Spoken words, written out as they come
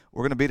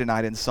We're going to be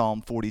tonight in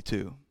Psalm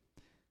 42.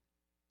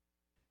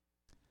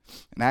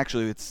 And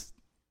actually,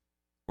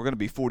 we're going to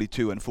be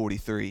 42 and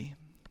 43.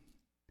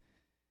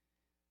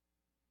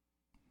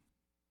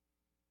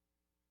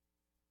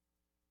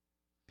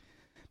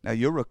 Now,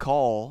 you'll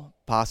recall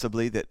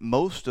possibly that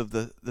most of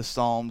the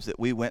Psalms that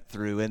we went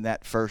through in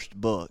that first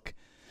book,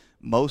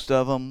 most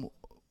of them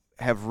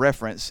have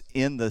reference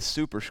in the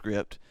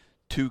superscript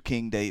to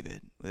King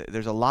David.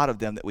 There's a lot of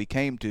them that we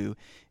came to,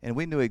 and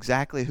we knew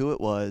exactly who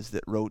it was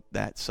that wrote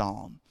that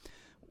psalm.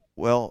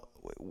 Well,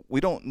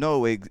 we don't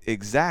know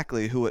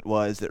exactly who it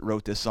was that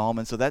wrote this psalm,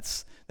 and so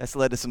that's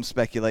led to some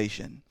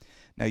speculation.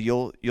 Now,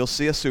 you'll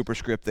see a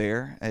superscript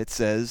there. It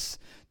says,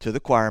 to the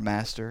choir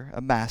master,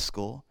 a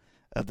maskil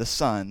of the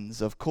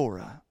sons of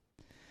Korah.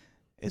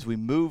 As we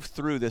move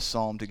through this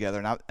psalm together,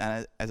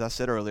 and as I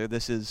said earlier,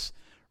 this is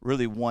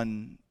really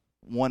one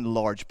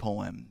large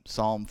poem,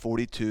 Psalm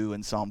 42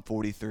 and Psalm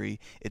 43.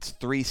 It's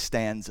 3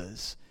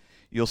 stanzas.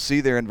 You'll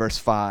see there in verse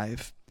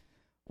 5,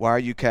 why are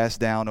you cast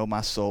down, O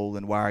my soul,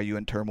 and why are you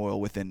in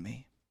turmoil within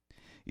me?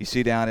 You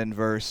see down in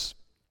verse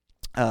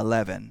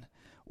 11,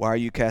 why are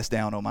you cast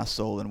down, O my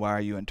soul, and why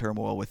are you in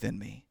turmoil within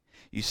me?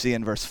 You see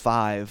in verse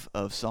 5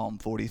 of Psalm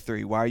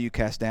 43, why are you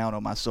cast down,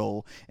 O my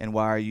soul, and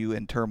why are you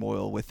in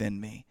turmoil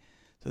within me?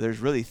 So there's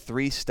really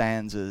 3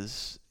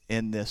 stanzas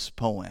in this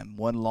poem,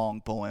 one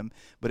long poem,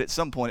 but at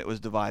some point it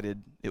was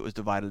divided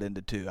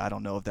into 2. I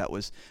don't know if that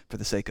was for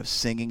the sake of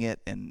singing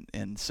it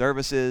in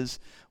services.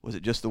 Was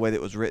it just the way that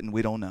it was written?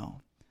 We don't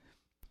know.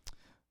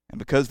 And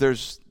because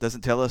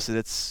doesn't tell us that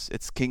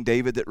it's King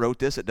David that wrote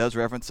this, it does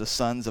reference the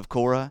sons of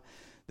Korah.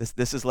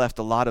 This has left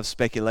a lot of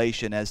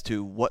speculation as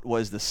to what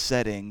was the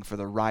setting for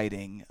the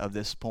writing of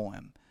this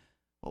poem.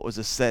 What was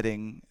the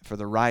setting for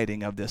the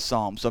writing of this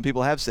psalm? Some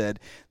people have said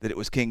that it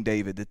was King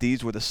David, that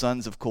these were the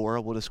sons of Korah.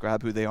 We'll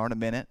describe who they are in a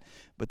minute.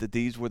 But that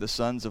these were the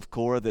sons of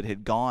Korah that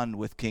had gone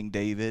with King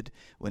David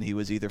when he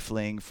was either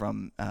fleeing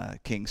from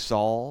King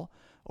Saul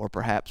or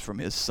perhaps from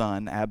his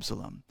son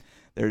Absalom.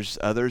 There's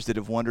others that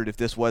have wondered if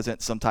this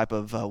wasn't some type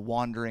of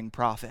wandering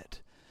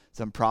prophet,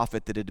 some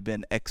prophet that had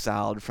been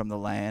exiled from the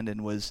land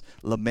and was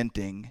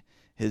lamenting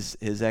his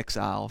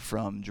exile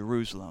from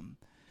Jerusalem.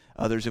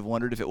 Others have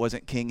wondered if it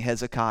wasn't King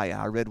Hezekiah.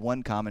 I read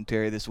one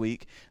commentary this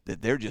week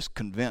that they're just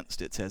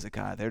convinced it's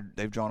Hezekiah.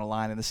 They've drawn a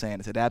line in the sand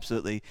and said,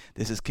 absolutely,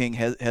 this is King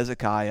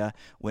Hezekiah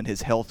when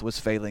his health was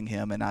failing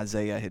him and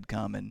Isaiah had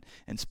come and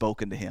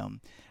spoken to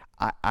him.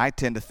 I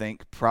tend to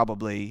think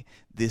probably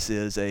this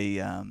is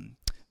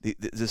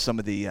this is some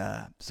of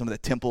the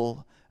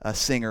temple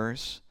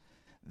singers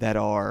that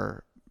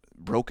are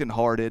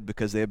brokenhearted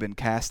because they have been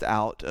cast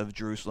out of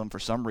Jerusalem for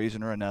some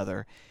reason or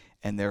another,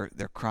 and they're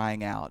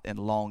crying out and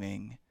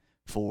longing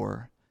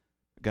for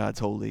God's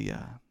holy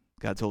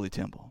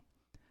temple.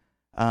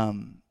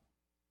 So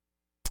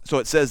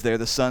it says there,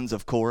 the sons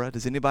of Korah.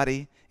 Does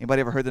anybody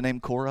ever heard the name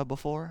Korah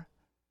before?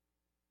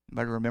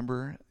 Anybody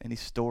remember any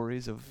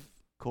stories of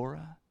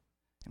Korah?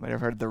 Anybody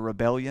ever heard of the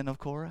rebellion of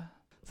Korah?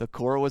 So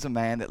Korah was a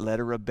man that led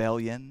a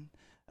rebellion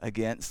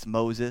against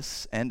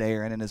Moses and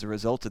Aaron, and as a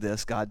result of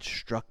this, God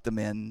struck the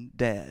men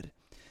dead.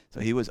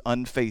 So he was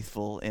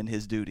unfaithful in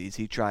his duties.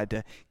 He tried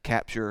to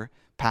capture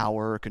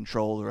power or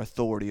control or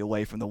authority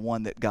away from the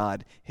one that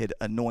God had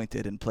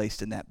anointed and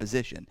placed in that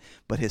position.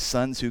 But his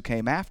sons who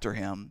came after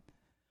him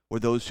were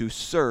those who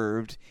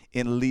served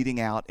in leading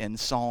out in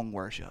song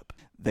worship.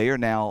 They are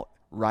now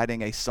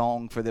writing a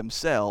song for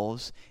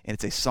themselves, and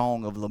it's a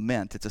song of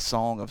lament. It's a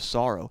song of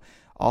sorrow.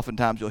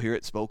 Oftentimes you'll hear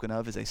it spoken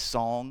of as a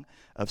song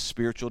of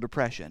spiritual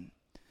depression.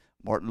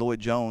 Martin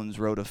Lloyd-Jones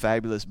wrote a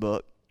fabulous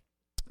book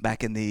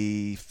back in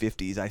the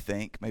 50s, I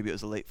think, maybe it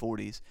was the late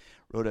 40s,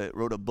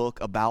 wrote a book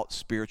about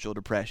spiritual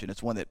depression.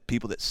 It's one that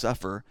people that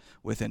suffer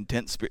with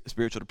intense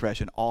spiritual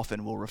depression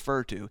often will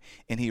refer to.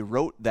 And he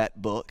wrote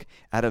that book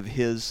out of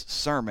his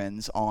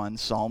sermons on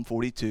Psalm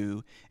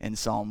 42 and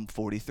Psalm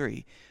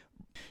 43.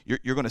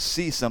 You're going to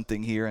see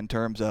something here in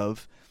terms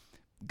of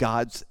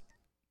God's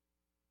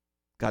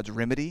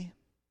remedy,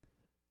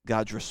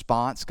 God's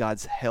response,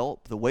 God's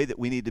help, the way that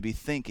we need to be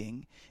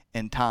thinking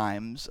in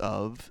times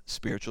of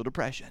spiritual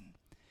depression.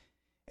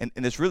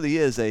 And this really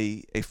is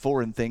a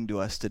foreign thing to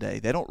us today.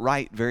 They don't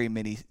write very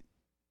many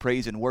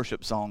praise and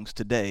worship songs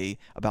today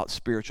about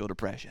spiritual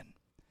depression.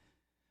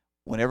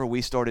 Whenever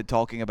we started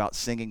talking about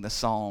singing the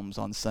Psalms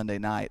on Sunday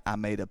night, I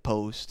made a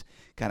post,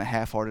 kind of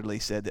half-heartedly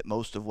said that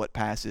most of what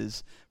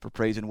passes for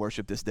praise and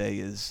worship this day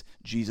is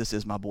Jesus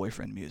is my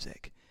boyfriend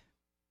music.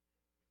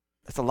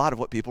 That's a lot of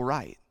what people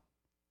write.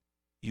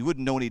 You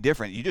wouldn't know any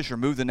different. You just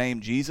remove the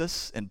name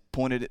Jesus and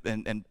pointed it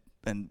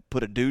and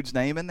put a dude's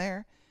name in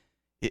there.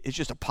 It's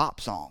just a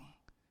pop song.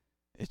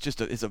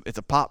 It's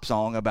a pop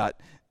song about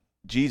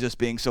Jesus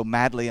being so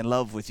madly in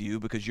love with you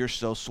because you're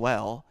so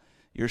swell,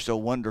 you're so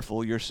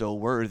wonderful, you're so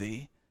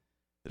worthy,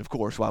 that of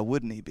course, why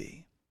wouldn't he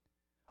be?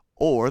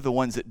 Or the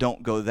ones that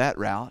don't go that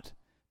route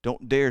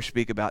don't dare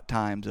speak about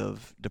times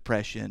of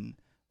depression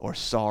or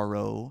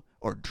sorrow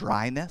or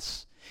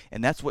dryness.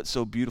 And that's what's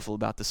so beautiful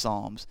about the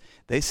Psalms.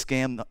 They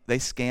scan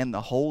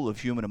the whole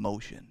of human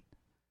emotion.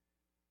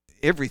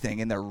 Everything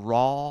in their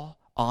raw,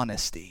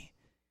 honesty.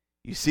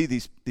 You see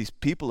these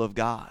people of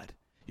God.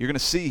 You're going to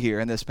see here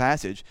in this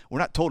passage, we're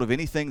not told of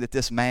anything that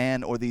this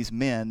man or these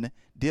men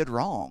did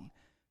wrong.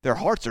 Their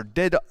hearts are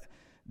dead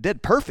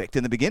perfect,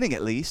 in the beginning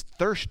at least,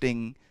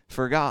 thirsting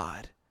for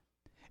God.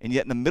 And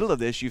yet in the middle of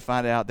this, you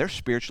find out they're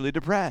spiritually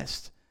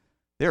depressed.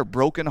 They're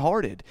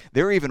brokenhearted.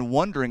 They're even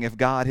wondering if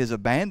God has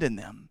abandoned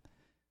them,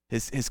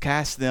 has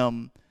cast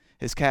them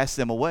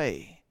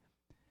away.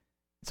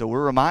 So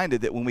we're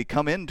reminded that when we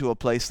come into a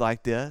place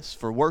like this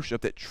for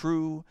worship, that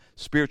true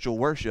spiritual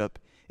worship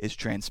is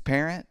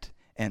transparent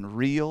and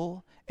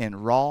real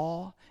and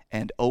raw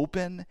and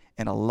open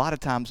and a lot of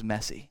times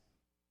messy.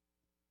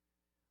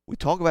 We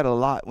talk about it a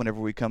lot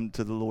whenever we come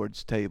to the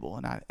Lord's table,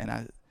 and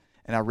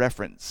I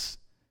reference,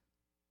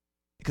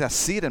 because I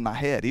see it in my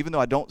head. Even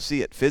though I don't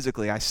see it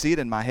physically, I see it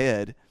in my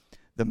head.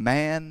 The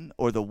man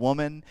or the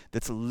woman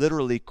that's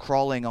literally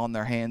crawling on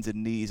their hands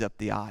and knees up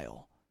the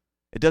aisle.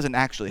 It doesn't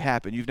actually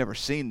happen. You've never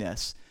seen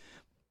this.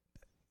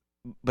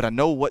 But I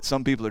know what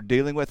some people are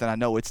dealing with, and I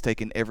know it's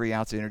taking every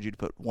ounce of energy to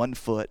put one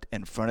foot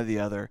in front of the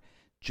other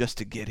just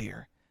to get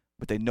here.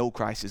 But they know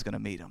Christ is going to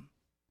meet them.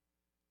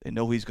 They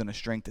know He's going to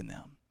strengthen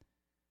them.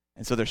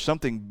 And so there's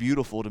something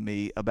beautiful to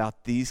me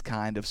about these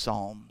kind of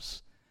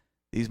psalms.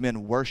 These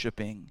men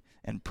worshiping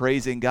and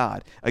praising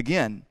God.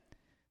 Again,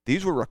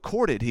 these were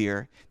recorded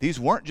here. These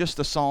weren't just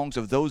the songs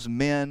of those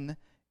men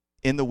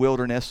in the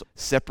wilderness,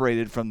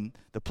 separated from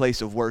the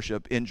place of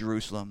worship in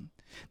Jerusalem.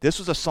 This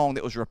was a song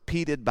that was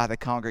repeated by the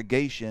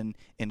congregation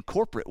in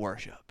corporate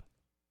worship.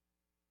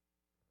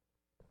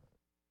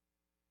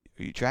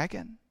 Are you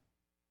tracking?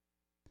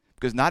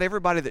 Because not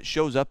everybody that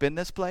shows up in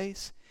this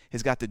place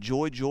has got the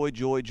joy, joy,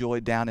 joy, joy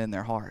down in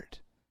their heart.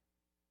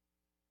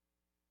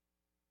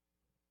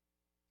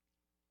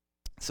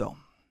 So,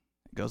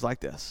 it goes like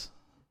this.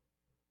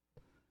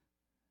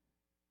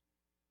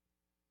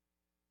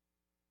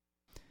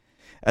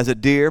 As a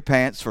deer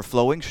pants for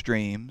flowing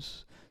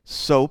streams,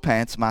 so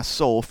pants my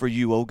soul for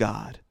you, O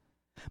God.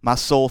 My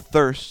soul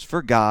thirsts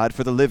for God,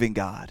 for the living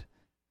God.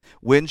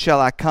 When shall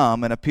I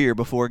come and appear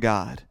before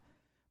God?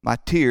 My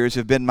tears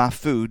have been my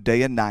food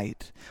day and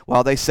night,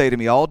 while they say to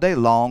me all day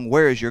long,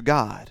 where is your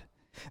God?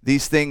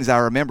 These things I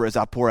remember as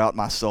I pour out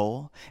my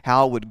soul,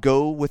 how I would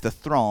go with the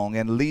throng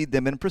and lead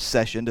them in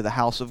procession to the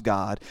house of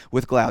God,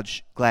 with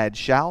glad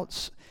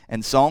shouts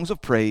and songs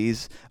of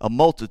praise, a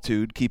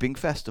multitude keeping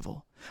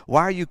festival.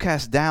 Why are you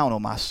cast down, O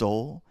my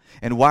soul?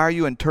 And why are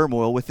you in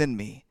turmoil within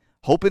me?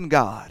 Hope in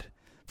God,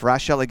 for I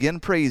shall again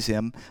praise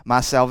Him,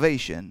 my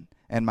salvation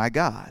and my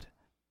God.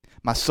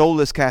 My soul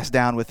is cast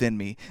down within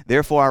me.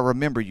 Therefore I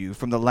remember you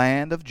from the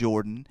land of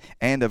Jordan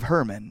and of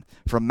Hermon,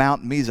 from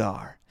Mount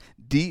Mizar.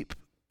 Deep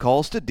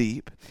calls to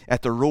deep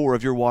at the roar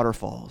of your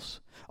waterfalls.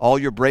 All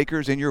your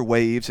breakers and your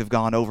waves have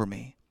gone over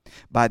me.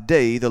 By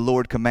day the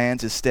Lord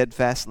commands His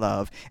steadfast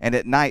love, and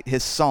at night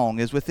His song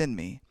is within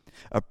me,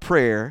 a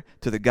prayer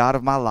to the God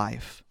of my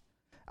life.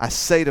 I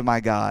say to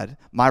my God,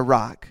 my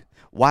rock,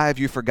 why have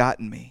you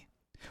forgotten me?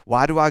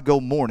 Why do I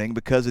go mourning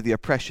because of the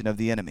oppression of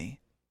the enemy?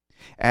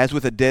 As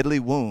with a deadly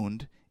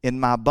wound in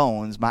my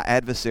bones, my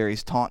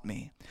adversaries taunt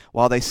me,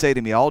 while they say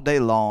to me all day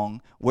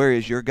long, where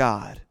is your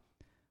God?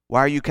 Why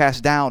are you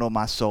cast down, O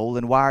my soul,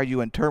 and why are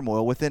you in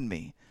turmoil within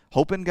me?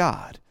 Hope in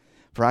God,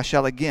 for I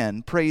shall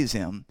again praise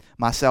Him,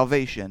 my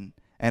salvation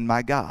and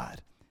my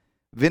God.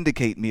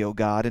 Vindicate me, O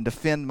God, and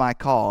defend my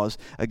cause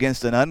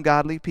against an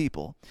ungodly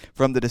people.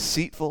 From the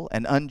deceitful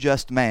and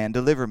unjust man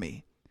deliver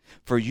me.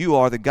 For you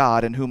are the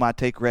God in whom I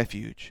take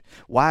refuge.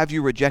 Why have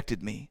you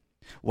rejected me?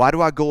 Why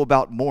do I go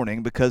about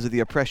mourning because of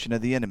the oppression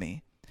of the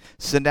enemy?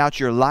 Send out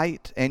your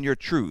light and your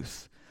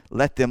truth.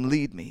 Let them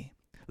lead me.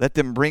 Let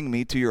them bring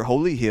me to your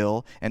holy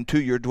hill and to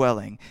your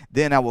dwelling.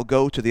 Then I will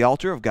go to the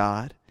altar of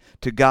God,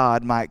 to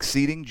God my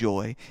exceeding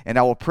joy, and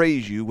I will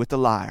praise you with the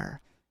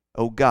lyre,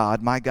 O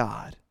God, my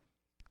God.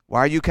 Why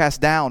are you cast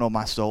down, O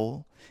my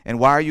soul? And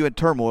why are you in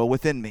turmoil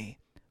within me?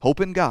 Hope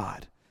in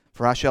God,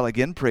 for I shall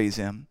again praise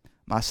Him,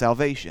 my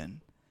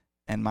salvation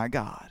and my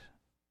God.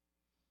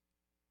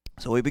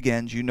 So he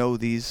begins. You know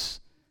these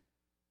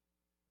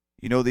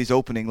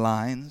opening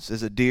lines.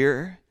 As a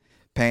deer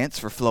pants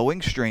for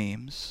flowing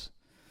streams,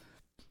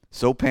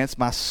 so pants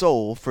my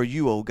soul for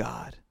you, O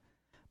God.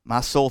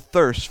 My soul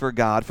thirsts for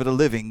God, for the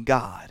living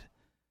God.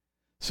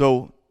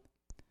 So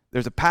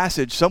there's a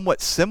passage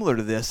somewhat similar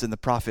to this in the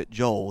prophet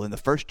Joel, in the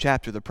first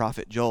chapter of the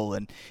prophet Joel,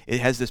 and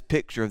it has this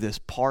picture of this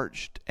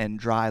parched and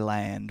dry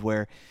land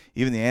where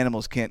even the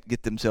animals can't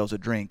get themselves a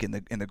drink, and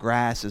the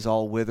grass is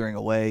all withering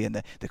away, and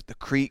the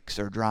creeks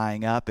are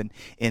drying up. And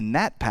in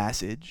that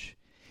passage,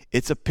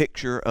 it's a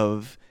picture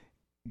of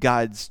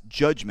God's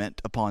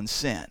judgment upon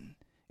sin.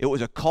 It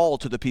was a call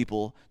to the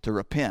people to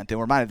repent. And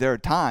we're reminded there are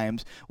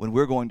times when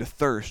we're going to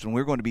thirst, when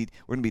we're going to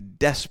be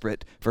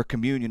desperate for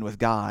communion with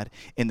God,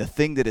 and the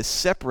thing that has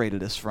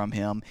separated us from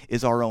Him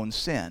is our own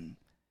sin.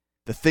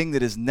 The thing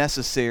that is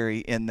necessary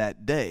in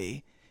that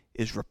day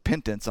is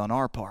repentance on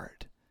our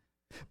part.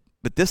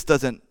 But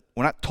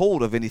we're not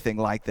told of anything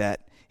like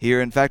that here.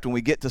 In fact, when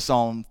we get to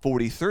Psalm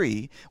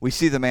 43, we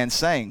see the man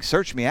saying,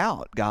 "Search me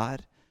out,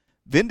 God.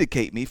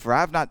 Vindicate me, for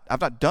I've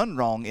not done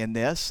wrong in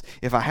this.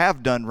 If I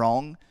have done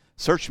wrong,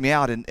 search me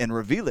out and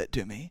reveal it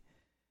to me.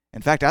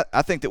 In fact,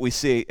 I think that we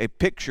see a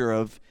picture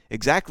of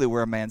exactly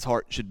where a man's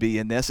heart should be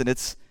in this, and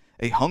it's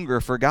a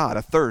hunger for God,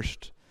 a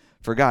thirst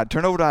for God.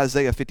 Turn over to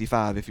Isaiah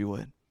 55, if you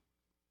would.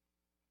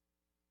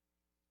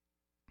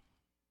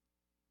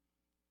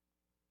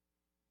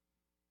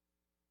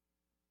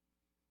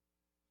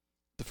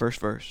 The first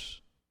verse.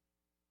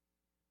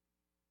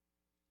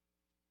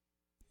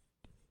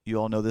 You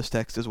all know this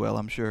text as well,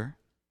 I'm sure.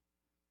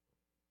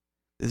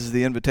 This is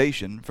the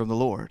invitation from the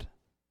Lord.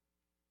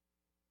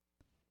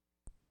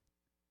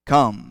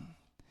 Come,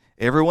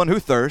 everyone who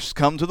thirsts,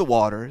 come to the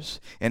waters,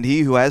 and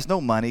he who has no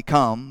money,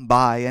 come,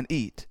 buy and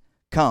eat.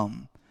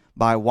 Come,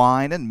 buy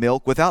wine and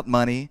milk without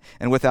money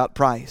and without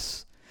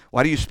price.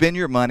 Why do you spend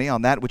your money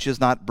on that which is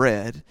not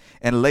bread,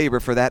 and labor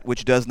for that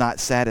which does not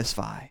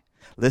satisfy?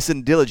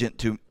 Listen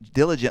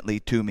diligently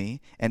to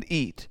me, and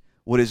eat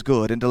what is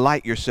good, and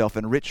delight yourself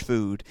in rich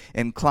food.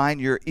 Incline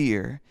your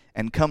ear,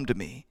 and come to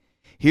me.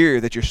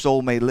 Hear that your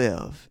soul may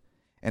live,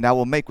 and I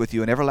will make with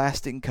you an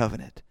everlasting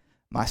covenant,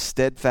 my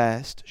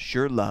steadfast,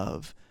 sure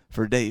love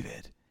for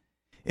David.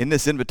 In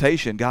this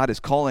invitation, God is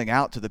calling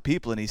out to the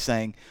people, and he's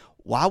saying,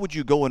 why would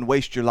you go and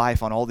waste your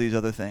life on all these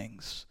other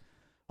things?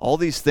 All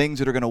these things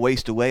that are going to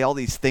waste away, all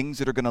these things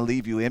that are going to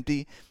leave you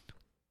empty.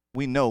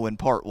 We know in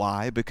part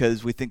why,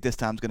 because we think this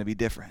time's going to be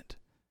different.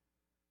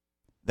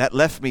 That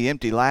left me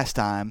empty last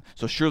time,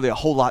 so surely a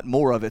whole lot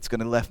more of it's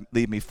going to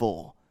leave me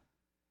full.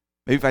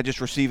 Maybe if I just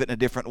receive it in a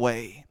different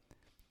way.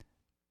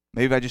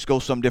 Maybe if I just go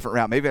some different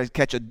route. Maybe I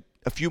catch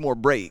a few more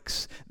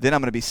breaks. Then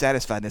I'm going to be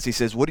satisfied in this. He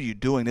says, what are you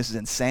doing? This is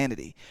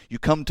insanity. You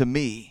come to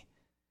me.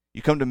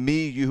 You come to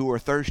me, you who are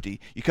thirsty.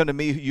 You come to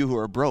me, you who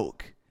are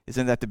broke.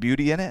 Isn't that the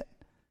beauty in it?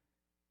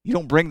 You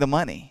don't bring the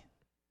money.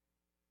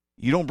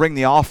 You don't bring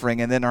the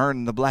offering and then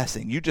earn the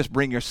blessing. You just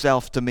bring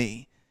yourself to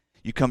me.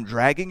 You come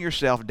dragging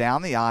yourself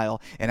down the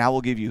aisle, and I will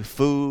give you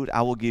food,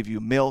 I will give you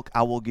milk,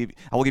 I will give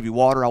you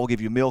water, I will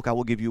give you milk, I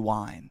will give you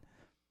wine.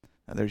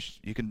 Now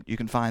you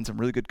can find some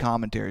really good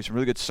commentaries, some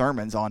really good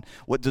sermons on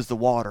what does the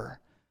water,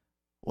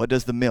 what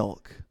does the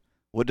milk,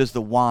 what does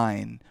the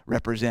wine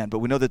represent. But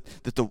we know that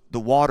the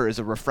water is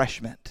a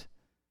refreshment,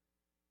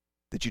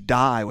 that you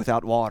die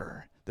without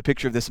water. The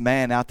picture of this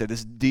man out there,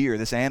 this deer,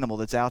 this animal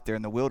that's out there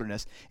in the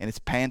wilderness, and it's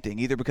panting,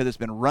 either because it's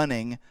been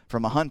running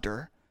from a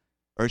hunter,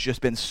 or it's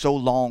just been so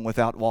long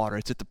without water.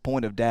 It's at the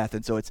point of death,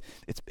 and so it's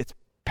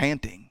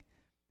panting.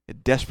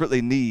 It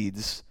desperately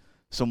needs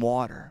some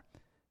water.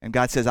 And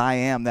God says, I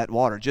am that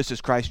water. Just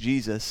as Christ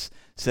Jesus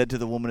said to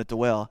the woman at the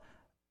well,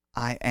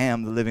 I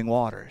am the living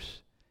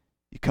waters.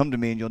 You come to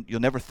me and you'll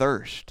never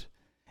thirst.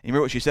 And you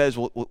remember what she says?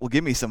 Well,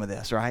 give me some of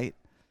this, right?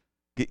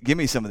 Give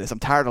me some of this. I'm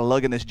tired of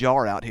lugging this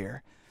jar out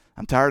here.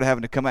 I'm tired of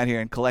having to come out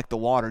here and collect the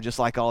water just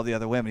like all the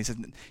other women. He says,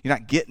 you're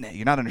not getting it.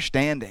 You're not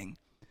understanding.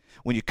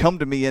 When you come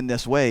to me in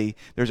this way,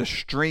 there's a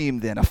stream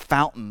then, a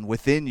fountain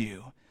within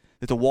you,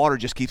 that the water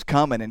just keeps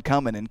coming and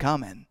coming and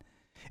coming.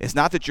 It's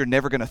not that you're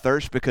never going to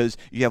thirst because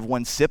you have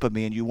one sip of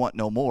me and you want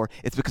no more.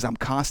 It's because I'm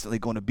constantly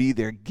going to be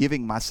there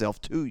giving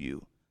myself to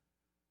you.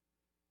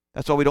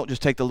 That's why we don't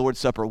just take the Lord's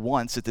Supper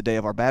once at the day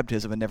of our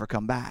baptism and never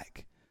come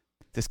back.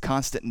 This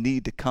constant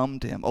need to come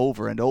to him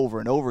over and over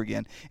and over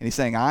again. And he's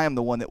saying, I am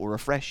the one that will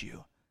refresh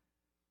you.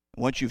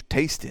 Once you've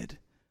tasted,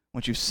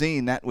 once you've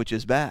seen that which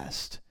is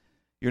best,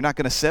 you're not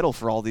going to settle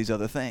for all these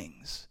other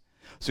things.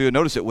 So you'll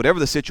notice that whatever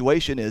the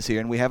situation is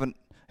here, and we haven't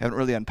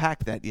really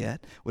unpacked that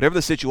yet, whatever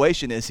the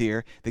situation is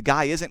here, the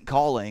guy isn't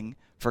calling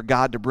for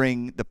God to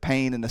bring the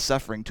pain and the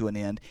suffering to an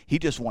end. He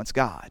just wants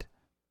God.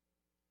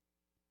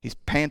 He's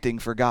panting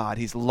for God.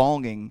 He's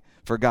longing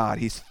for God.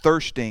 He's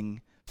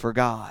thirsting for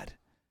God.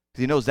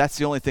 Because he knows that's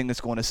the only thing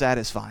that's going to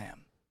satisfy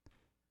him.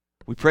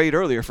 We prayed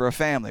earlier for a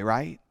family,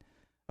 right?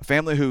 A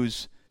family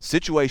whose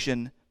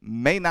situation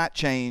may not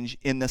change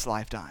in this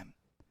lifetime.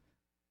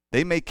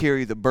 They may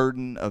carry the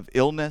burden of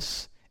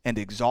illness and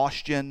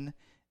exhaustion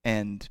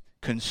and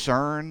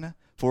concern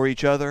for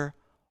each other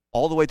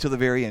all the way to the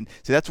very end.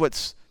 See, that's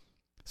what's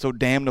so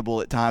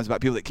damnable at times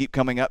about people that keep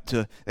coming up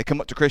to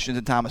Christians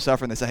in time of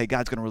suffering. They say, hey,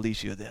 God's going to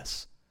release you of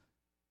this.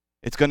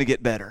 It's going to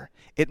get better.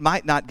 It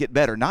might not get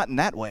better, not in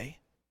that way.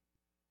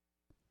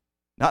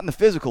 Not in the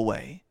physical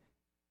way.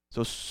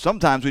 So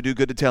sometimes we do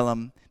good to tell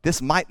them,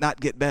 this might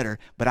not get better,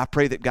 but I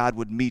pray that God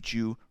would meet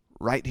you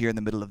right here in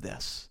the middle of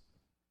this.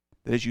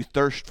 That as you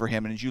thirst for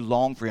him and as you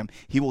long for him,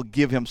 he will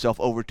give himself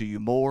over to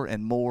you more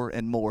and more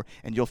and more,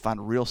 and you'll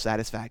find real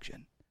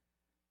satisfaction.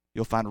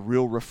 You'll find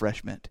real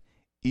refreshment,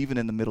 even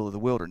in the middle of the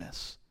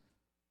wilderness,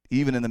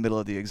 even in the middle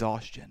of the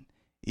exhaustion,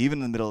 even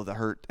in the middle of the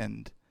hurt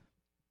and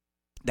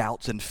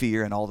doubts and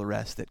fear and all the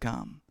rest that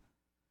come.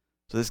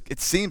 So it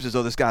seems as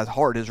though this guy's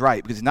heart is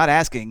right, because he's not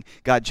asking,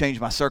 God, change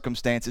my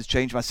circumstances,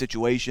 change my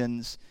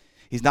situations.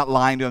 He's not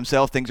lying to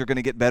himself, things are going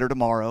to get better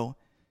tomorrow.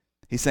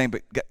 He's saying,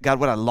 but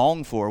God, what I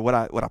long for, what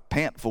I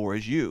pant for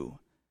is you.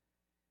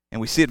 And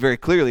we see it very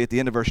clearly at the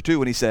end of verse 2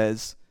 when he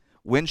says,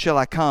 when shall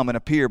I come and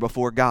appear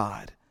before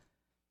God?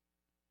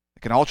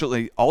 It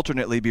can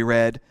alternately be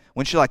read,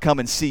 when shall I come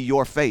and see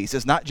your face?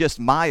 It's not just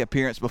my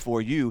appearance before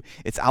you.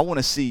 It's I want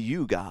to see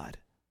you, God.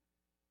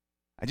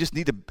 I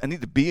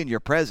need to be in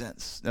your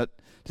presence. Now,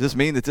 does this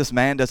mean that this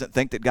man doesn't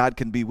think that God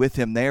can be with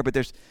him there? But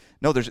there's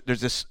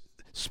this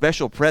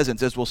special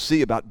presence, as we'll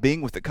see, about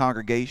being with the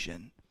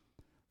congregation,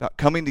 about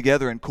coming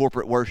together in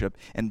corporate worship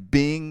and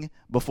being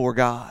before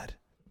God.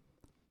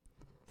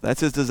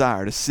 That's his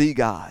desire, to see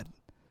God,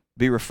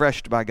 be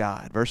refreshed by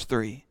God. Verse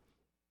 3,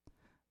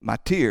 my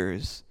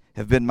tears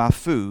have been my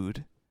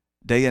food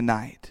day and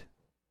night.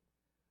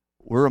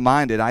 We're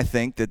reminded, I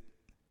think, that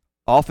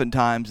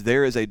oftentimes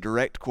there is a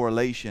direct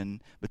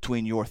correlation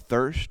between your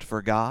thirst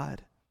for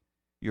God,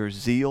 your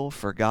zeal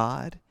for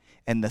God,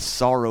 and the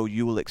sorrow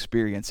you will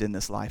experience in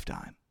this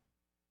lifetime.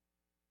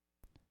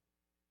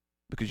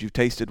 Because you've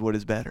tasted what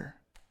is better.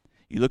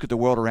 You look at the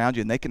world around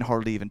you and they can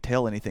hardly even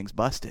tell anything's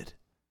busted.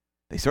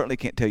 They certainly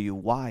can't tell you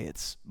why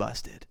it's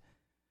busted.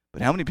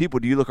 But how many people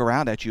do you look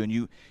around at you and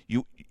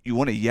you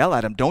want to yell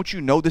at them, don't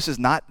you know this is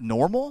not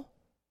normal?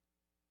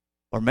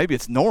 Or maybe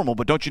it's normal,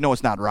 but don't you know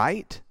it's not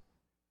right?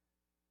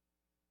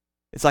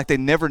 It's like they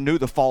never knew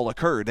the fall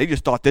occurred. They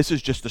just thought this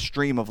is just the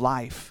stream of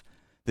life.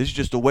 This is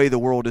just the way the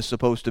world is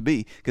supposed to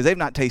be, because they've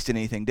not tasted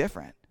anything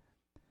different.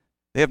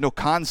 They have no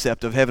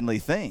concept of heavenly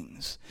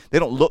things. They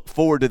don't look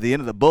forward to the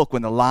end of the book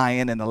when the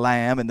lion and the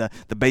lamb and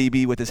the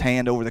baby with his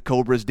hand over the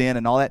cobra's den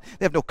and all that.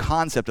 They have no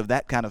concept of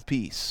that kind of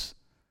peace,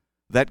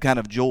 that kind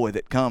of joy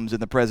that comes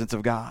in the presence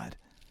of God.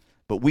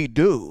 But we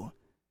do.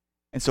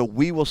 And so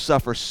we will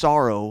suffer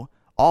sorrow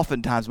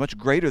oftentimes much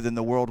greater than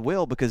the world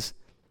will, because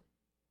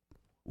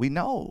we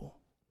know.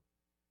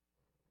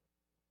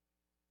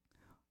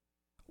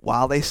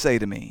 While they say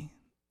to me,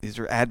 these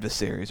are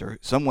adversaries or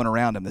someone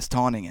around him that's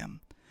taunting him,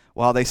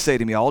 while they say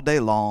to me all day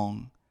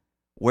long,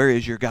 where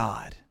is your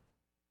God?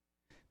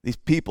 These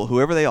people,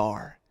 whoever they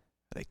are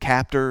they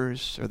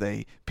captors? Are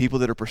they people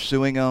that are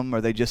pursuing them?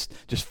 Are they just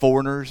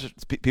foreigners,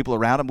 people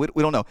around them?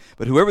 We don't know.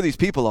 But whoever these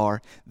people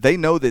are, they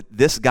know that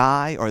this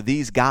guy or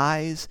these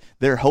guys,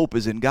 their hope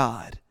is in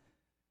God.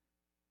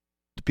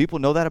 Do people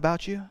know that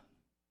about you?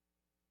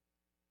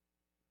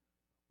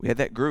 We had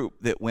that group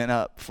that went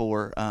up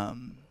for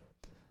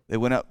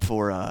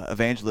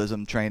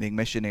evangelism training,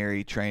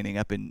 missionary training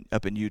up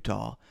in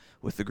Utah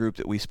with the group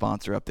that we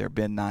sponsor up there,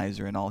 Ben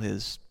Nizer and all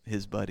his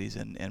buddies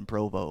in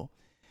Provo.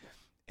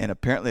 And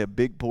apparently a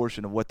big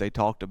portion of what they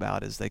talked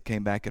about as they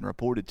came back and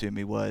reported to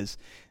me was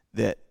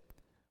that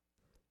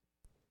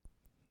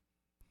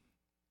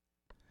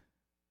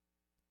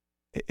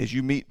as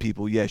you meet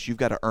people, yes, you've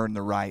got to earn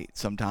the right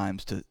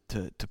sometimes to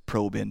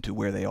probe into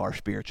where they are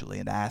spiritually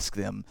and to ask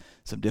them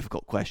some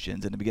difficult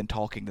questions and to begin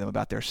talking to them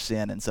about their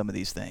sin and some of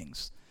these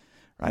things.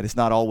 Right? It's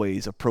not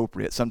always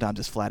appropriate. Sometimes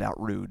it's flat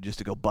out rude just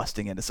to go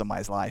busting into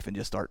somebody's life and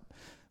just start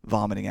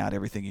vomiting out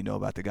everything you know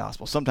about the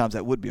gospel. Sometimes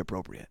that would be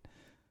appropriate.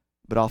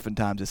 But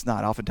oftentimes it's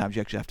not. Oftentimes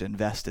you actually have to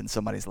invest in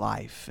somebody's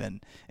life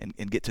and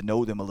get to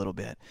know them a little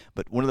bit.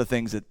 But one of the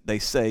things that they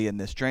say in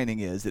this training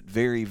is that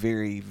very,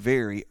 very,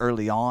 very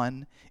early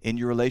on in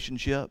your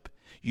relationship,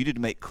 you need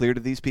to make clear to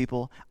these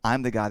people,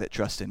 I'm the guy that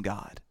trusts in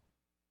God.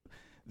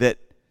 That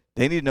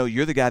they need to know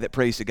you're the guy that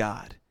prays to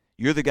God.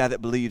 You're the guy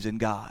that believes in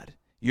God.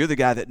 You're the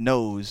guy that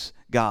knows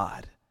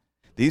God.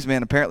 These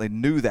men apparently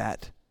knew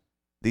that.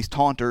 These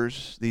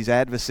taunters, these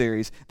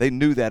adversaries, they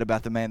knew that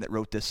about the man that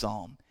wrote this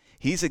psalm.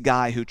 He's a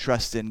guy who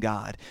trusts in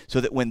God,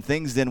 so that when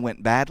things then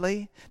went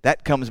badly,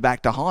 that comes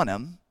back to haunt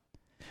him.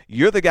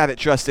 You're the guy that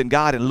trusts in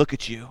God, and look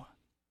at you.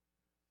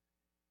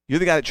 You're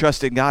the guy that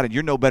trusts in God, and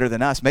you're no better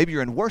than us. Maybe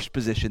you're in worse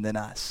position than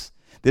us.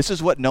 This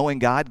is what knowing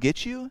God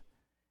gets you,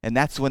 and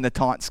that's when the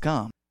taunts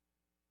come.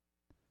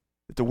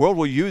 The world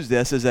will use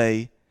this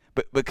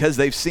but because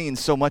they've seen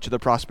so much of the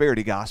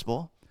prosperity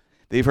gospel,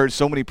 they've heard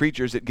so many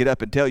preachers that get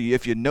up and tell you,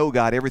 if you know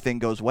God, everything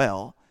goes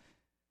well.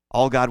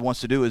 All God wants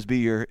to do is be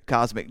your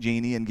cosmic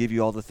genie and give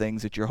you all the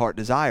things that your heart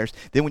desires.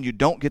 Then when you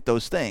don't get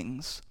those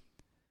things,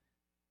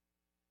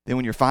 then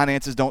when your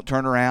finances don't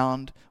turn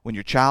around, when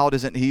your child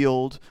isn't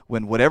healed,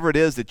 when whatever it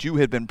is that you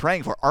had been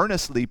praying for,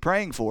 earnestly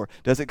praying for,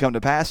 doesn't come to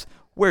pass,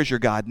 where's your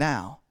God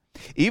now?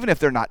 Even if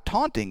they're not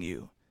taunting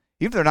you,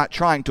 even if they're not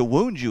trying to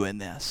wound you in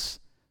this,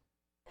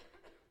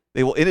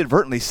 they will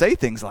inadvertently say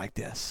things like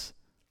this.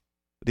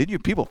 Didn't you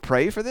people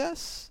pray for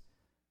this?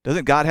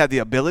 Doesn't God have the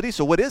ability?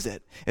 So what is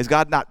it? Is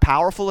God not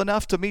powerful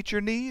enough to meet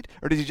your need?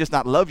 Or does he just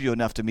not love you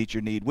enough to meet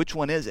your need? Which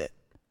one is it?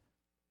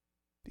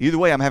 Either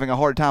way, I'm having a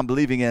hard time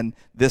believing in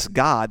this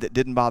God that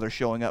didn't bother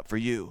showing up for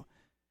you.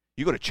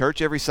 You go to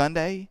church every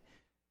Sunday.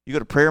 You go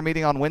to prayer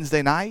meeting on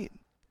Wednesday night.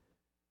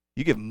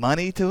 You give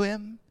money to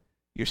him.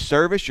 Your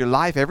service, your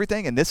life,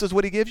 everything. And this is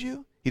what he gives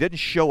you? He doesn't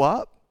show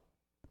up?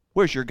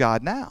 Where's your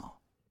God now?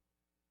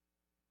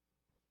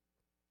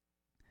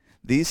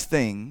 These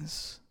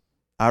things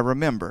I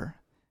remember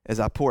as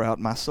I pour out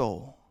my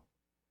soul,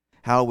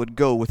 how I would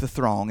go with the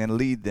throng and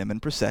lead them in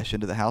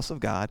procession to the house of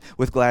God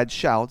with glad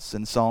shouts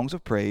and songs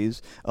of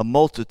praise, a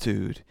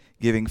multitude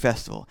giving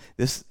festival.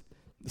 This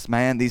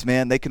These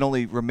men, they can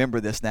only remember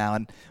this now.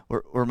 And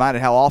we're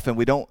reminded how often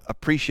we don't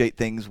appreciate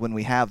things when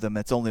we have them.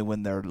 It's only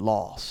when they're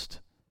lost.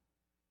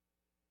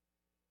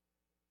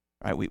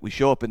 Right? We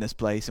show up in this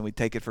place and we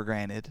take it for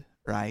granted,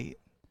 right?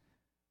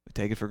 We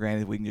take it for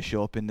granted we can just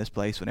show up in this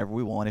place whenever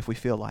we want, if we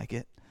feel like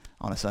it,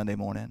 on a Sunday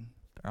morning,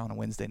 or on a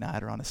Wednesday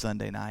night, or on a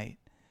Sunday night.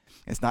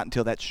 It's not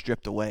until that's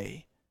stripped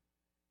away,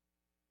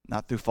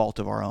 not through fault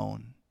of our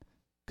own,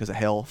 because of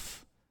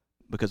health,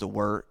 because of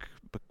work,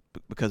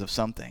 because of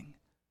something,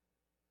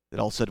 that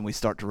all of a sudden we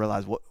start to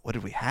realize, what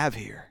did we have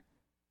here?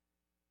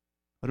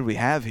 What did we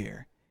have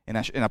here? And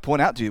I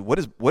point out to you, what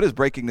is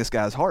breaking this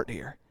guy's heart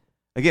here?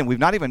 Again, we've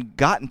not even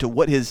gotten to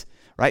what his,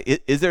 right?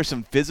 Is there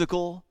some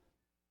physical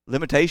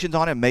limitations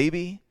on him?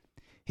 Maybe.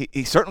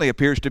 He certainly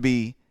appears to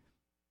be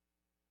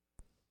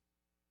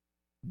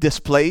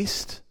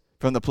displaced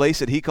from the place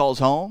that he calls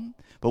home.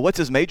 But what's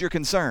his major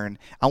concern?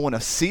 I want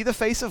to see the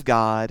face of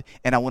God,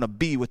 and I want to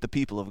be with the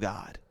people of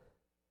God.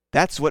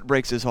 That's what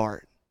breaks his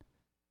heart.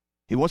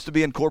 He wants to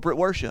be in corporate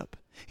worship.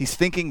 He's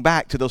thinking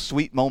back to those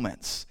sweet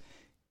moments.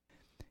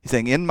 He's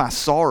saying, in my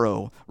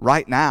sorrow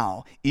right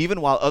now,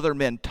 even while other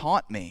men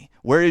taunt me,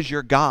 where is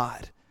your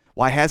God?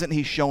 Why hasn't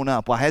he shown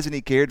up? Why hasn't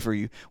he cared for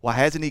you? Why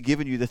hasn't he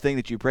given you the thing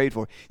that you prayed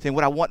for? He's saying,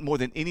 what I want more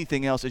than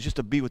anything else is just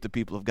to be with the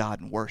people of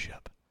God and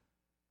worship.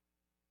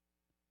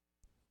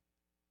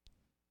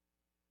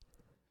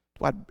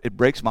 Why it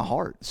breaks my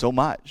heart so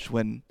much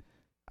when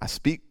I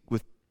speak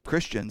with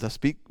Christians, I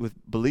speak with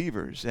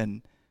believers,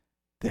 and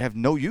they have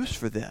no use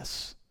for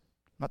this.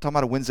 I'm not talking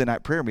about a Wednesday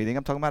night prayer meeting.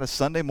 I'm talking about a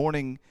Sunday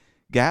morning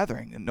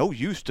gathering, and no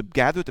use to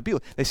gather with the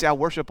people. They say, I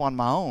worship on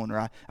my own,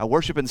 or I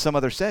worship in some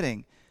other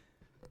setting.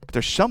 But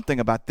there's something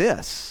about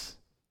this,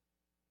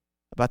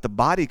 about the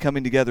body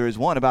coming together as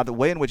one, about the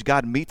way in which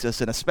God meets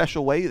us in a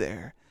special way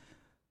there,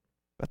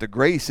 about the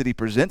grace that he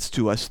presents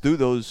to us through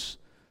those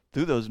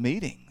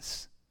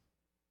meetings.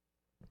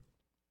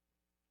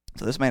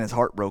 So this man is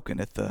heartbroken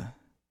at the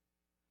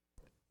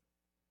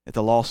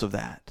loss of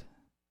that.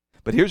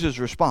 But here's his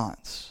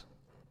response.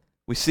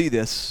 We see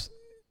this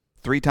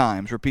 3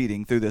 times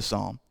repeating through this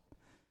psalm.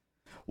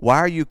 Why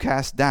are you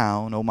cast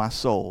down, O my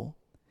soul,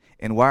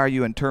 and why are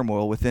you in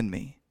turmoil within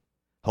me?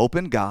 Hope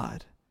in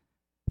God,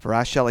 for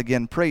I shall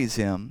again praise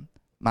him,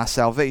 my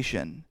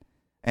salvation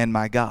and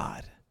my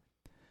God.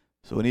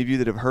 So any of you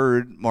that have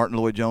heard Martin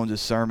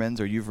Lloyd-Jones' sermons,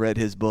 or you've read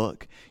his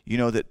book, you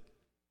know that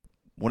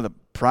one of the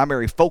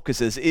primary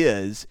focuses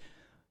is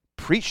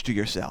preach to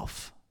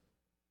yourself.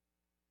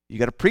 You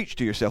got to preach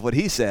to yourself what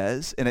he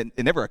says, and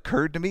it never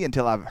occurred to me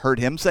until I've heard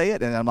him say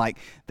it, and I'm like,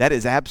 that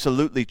is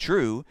absolutely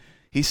true.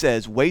 He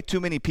says way too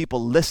many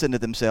people listen to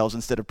themselves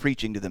instead of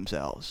preaching to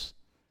themselves.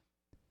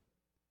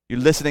 You're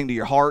listening to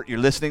your heart, you're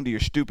listening to your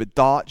stupid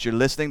thoughts, you're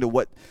listening to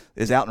what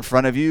is out in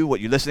front of you, what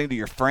you're listening to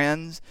your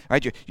friends,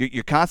 right?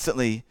 You're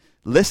constantly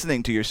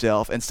listening to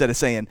yourself instead of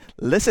saying,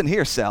 listen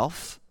here,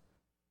 self.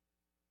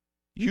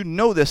 You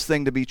know this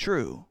thing to be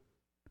true.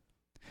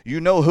 You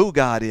know who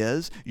God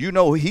is. You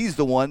know he's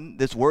the one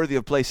that's worthy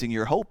of placing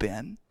your hope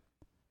in.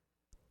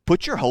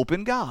 Put your hope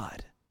in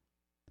God.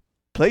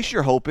 Place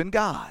your hope in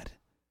God.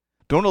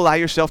 Don't allow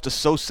yourself to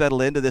so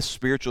settle into this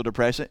spiritual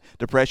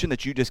depression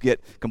that you just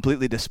get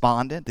completely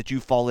despondent, that you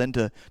fall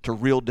into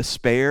real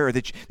despair, or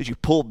that you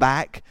pull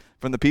back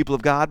from the people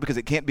of God because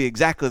it can't be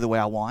exactly the way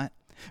I want,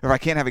 or I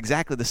can't have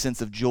exactly the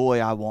sense of joy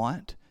I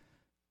want,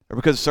 or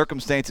because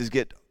circumstances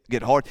get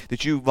hard,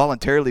 that you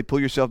voluntarily pull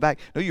yourself back.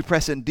 No, you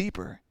press in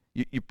deeper.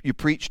 You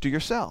preach to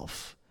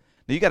yourself.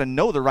 Now, you got to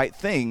know the right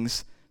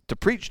things to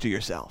preach to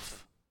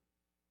yourself.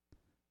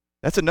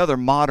 That's another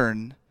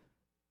modern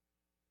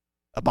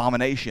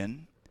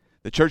abomination.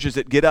 The churches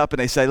that get up and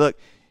they say, look,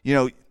 you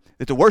know,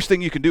 that the worst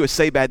thing you can do is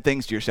say bad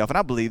things to yourself. And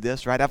I believe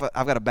this, right?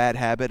 I've got a bad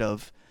habit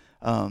of,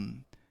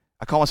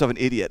 I call myself an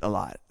idiot a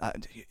lot.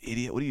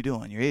 Idiot, what are you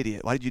doing? You're an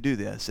idiot. Why did you do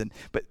this?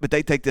 But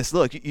they take this,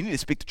 look, you need to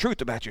speak the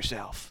truth about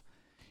yourself.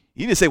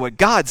 You need to say what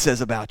God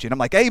says about you. And I'm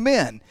like,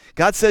 amen.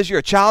 God says you're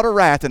a child of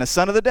wrath and a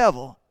son of the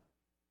devil.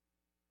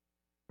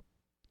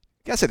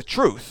 You got to say the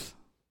truth.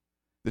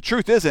 The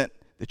truth isn't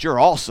that you're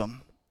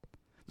awesome.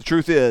 The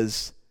truth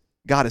is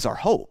God is our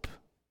hope.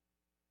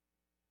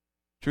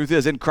 Truth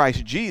is, in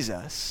Christ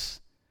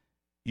Jesus,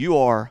 you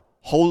are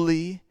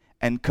wholly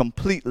and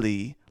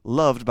completely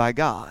loved by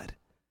God.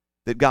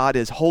 That God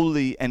is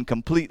wholly and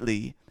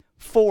completely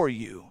for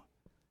you.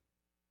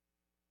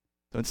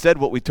 So instead,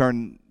 what we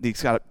turn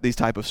these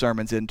type of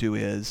sermons into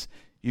is,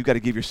 you've got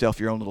to give yourself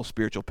your own little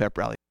spiritual pep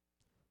rally.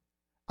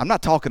 I'm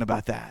not talking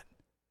about that.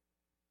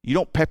 You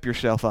don't pep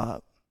yourself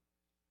up.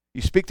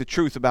 You speak the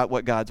truth about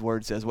what God's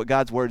word says. What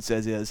God's word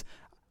says is,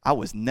 I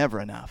was never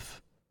enough.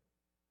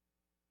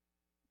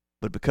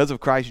 But because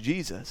of Christ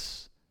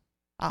Jesus,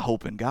 I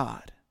hope in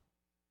God.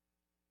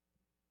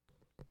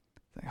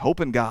 I hope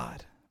in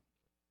God.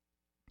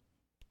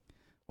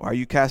 Why are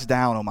you cast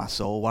down, O my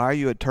soul? Why are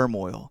you in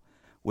turmoil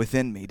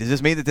within me? Does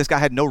this mean that this guy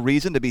had no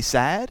reason to be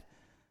sad?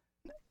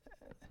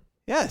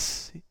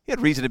 Yes, he had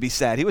reason to be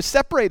sad. He was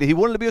separated. He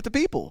wanted to be with the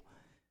people.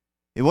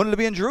 He wanted to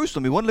be in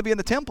Jerusalem. He wanted to be in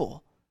the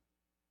temple.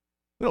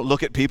 We don't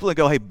look at people and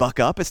go, hey, buck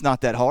up, it's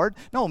not that hard.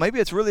 No, maybe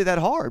it's really that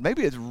hard.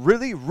 Maybe it's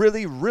really,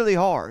 really, really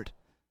hard.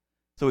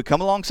 So we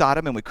come alongside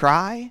them and we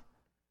cry.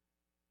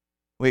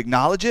 We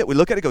acknowledge it. We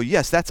look at it and go,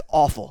 yes, that's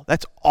awful.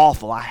 That's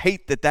awful. I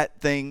hate that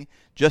thing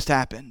just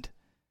happened.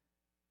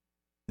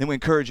 Then we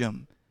encourage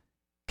them.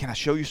 Can I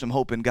show you some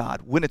hope in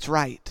God? When it's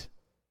right.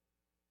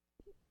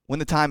 When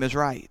the time is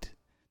right.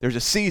 There's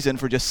a season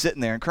for just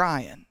sitting there and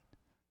crying.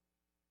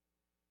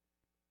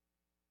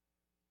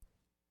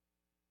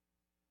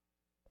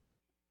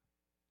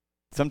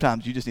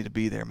 Sometimes you just need to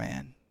be there,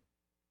 man.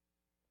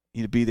 You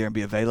need to be there and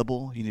be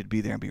available. You need to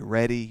be there and be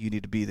ready. You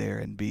need to be there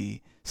and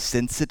be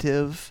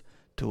sensitive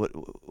to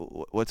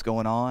what's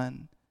going on.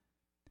 And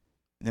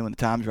then when the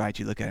time's right,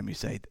 you look at him and you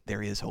say,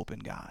 there is hope in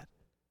God.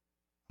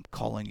 I'm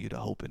calling you to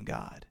hope in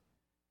God.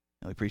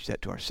 And we preach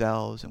that to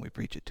ourselves and we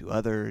preach it to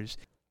others.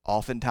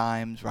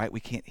 Oftentimes, right, we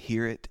can't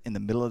hear it in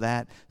the middle of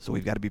that, so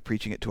we've got to be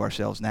preaching it to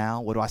ourselves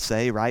now. What do I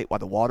say, right? While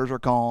the waters are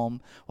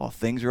calm, while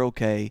things are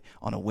okay,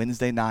 on a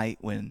Wednesday night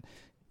when,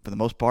 for the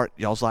most part,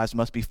 y'all's lives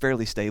must be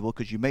fairly stable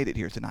because you made it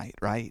here tonight,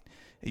 right?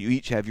 You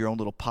each have your own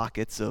little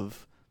pockets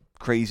of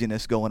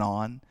craziness going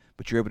on,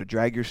 but you're able to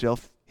drag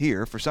yourself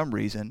here for some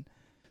reason.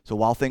 So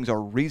while things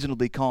are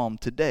reasonably calm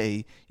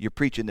today, you're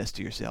preaching this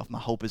to yourself. My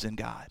hope is in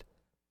God.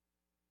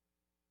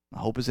 My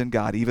hope is in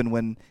God, even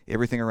when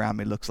everything around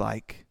me looks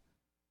like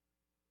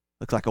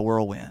a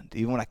whirlwind.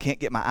 Even when I can't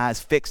get my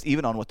eyes fixed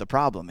even on what the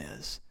problem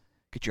is.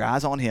 Get your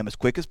eyes on him as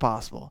quick as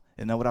possible.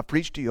 And know what I've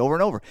preached to you over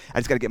and over. I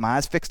just got to get my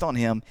eyes fixed on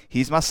him.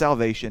 He's my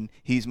salvation.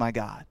 He's my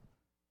God.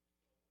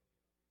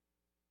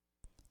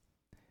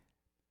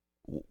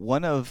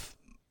 One of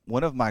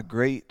my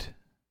great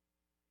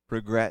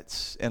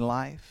regrets in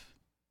life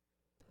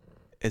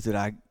is that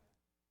I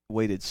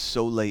waited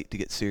so late to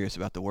get serious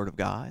about the Word of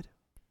God.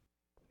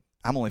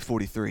 I'm only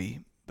 43,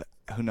 but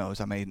who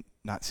knows? I may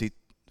not see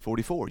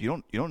 44.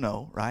 You don't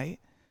know, right?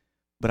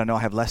 But I know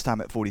I have less time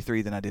at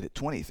 43 than I did at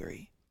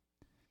 23.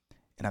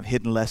 And I've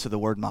hidden less of the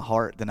Word in my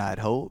heart than I had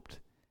hoped.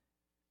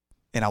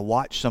 And I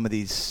watch some of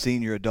these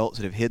senior adults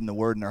that have hidden the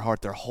Word in their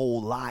heart their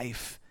whole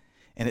life,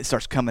 and it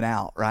starts coming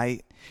out,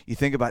 right? You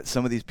think about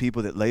some of these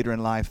people that later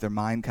in life their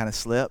mind kind of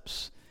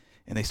slips,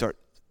 and they start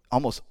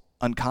almost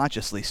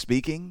unconsciously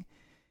speaking,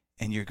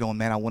 and you're going,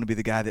 man, I want to be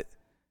the guy that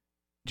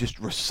just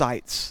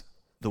recites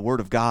the Word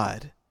of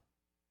God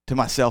to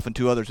myself and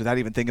to others without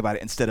even thinking about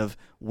it, instead of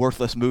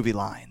worthless movie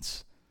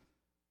lines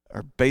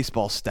or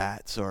baseball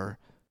stats, or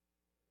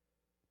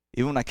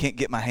even when I can't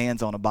get my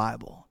hands on a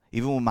Bible,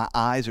 even when my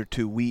eyes are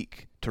too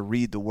weak to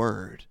read the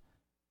Word.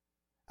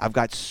 I've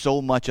got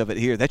so much of it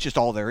here. That's just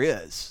all there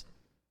is.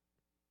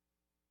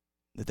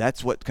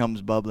 That's what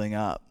comes bubbling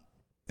up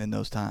in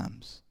those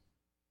times.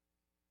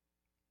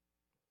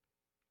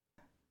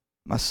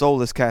 My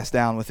soul is cast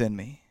down within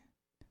me.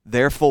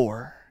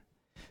 Therefore,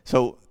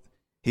 so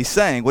he's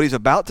saying what he's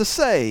about to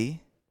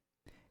say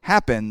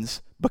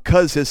happens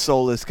because his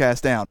soul is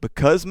cast down.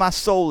 Because my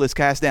soul is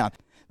cast down.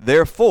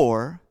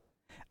 Therefore,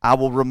 I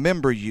will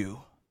remember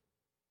you.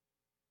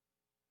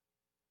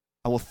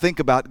 I will think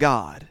about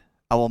God.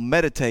 I will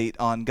meditate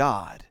on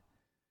God.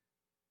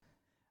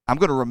 I'm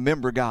going to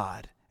remember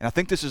God. And I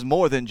think this is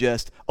more than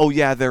just, oh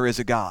yeah, there is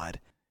a God.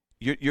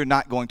 You're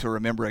not going to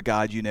remember a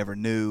God you never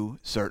knew,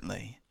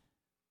 certainly.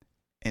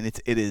 And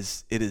it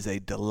is a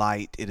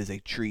delight, it is a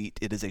treat,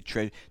 it is a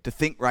treasure to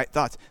think right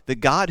thoughts. The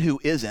God who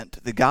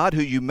isn't, the God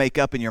who you make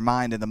up in your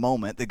mind in the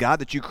moment, the God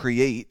that you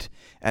create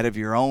out of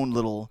your own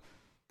little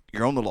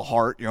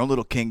heart, your own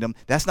little kingdom,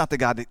 that's not the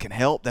God that can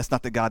help. That's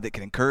not the God that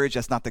can encourage.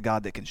 That's not the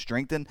God that can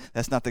strengthen.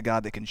 That's not the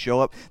God that can show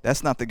up.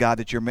 That's not the God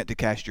that you're meant to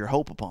cast your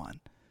hope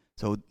upon.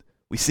 So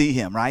we see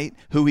him, right?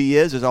 Who he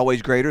is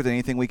always greater than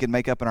anything we can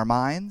make up in our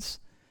minds.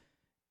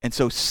 And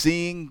so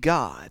seeing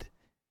God,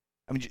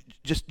 I mean,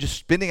 just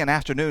spending an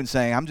afternoon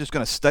saying, I'm just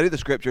going to study the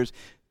scriptures.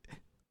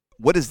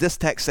 What does this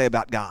text say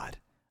about God?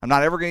 I'm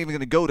not ever even going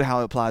to go to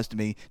how it applies to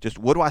me. Just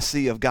what do I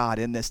see of God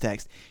in this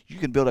text? You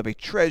can build up a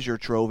treasure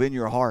trove in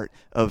your heart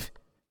of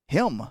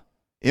him,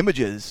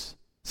 images,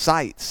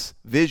 sights,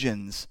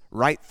 visions,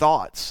 right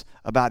thoughts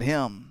about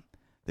him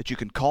that you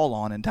can call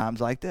on in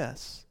times like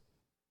this.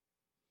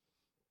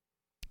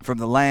 From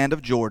the land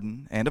of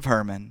Jordan and of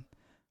Hermon,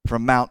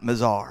 from Mount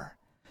Mizar.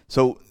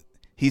 So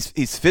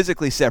he's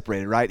physically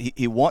separated, right?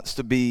 He wants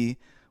to be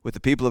with the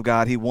people of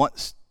God. He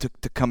wants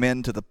to come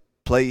into the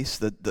place,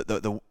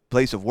 the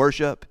place of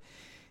worship.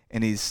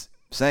 And he's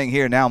saying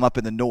here, now I'm up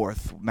in the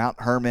north, Mount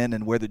Hermon,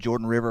 and where the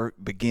Jordan River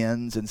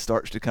begins and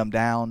starts to come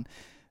down.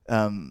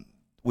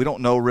 We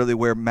don't know really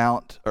where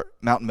Mount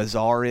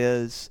Mizar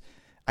is.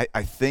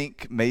 I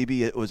think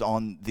maybe it was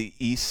on the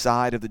east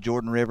side of the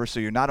Jordan River. So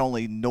you're not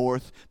only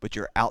north, but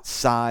you're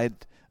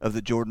outside of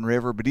the Jordan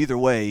River. But either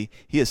way,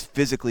 he is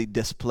physically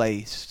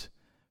displaced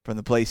from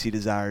the place he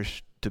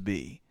desires to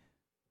be.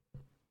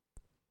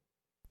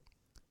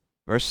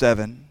 Verse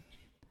 7,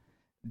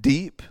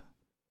 deep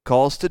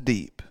calls to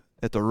deep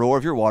at the roar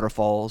of your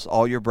waterfalls.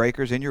 All your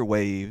breakers and your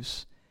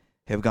waves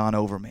have gone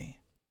over me.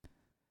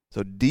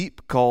 So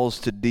deep calls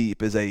to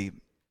deep is a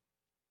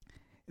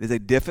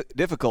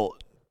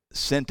difficult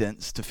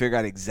sentence to figure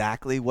out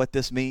exactly what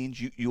this means.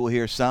 You will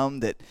hear some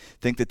that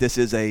think that this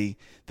is the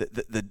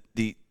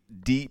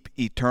deep,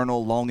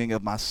 eternal longing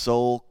of my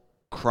soul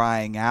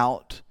crying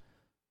out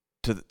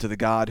to the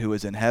God who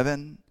is in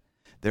heaven.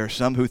 There are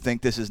some who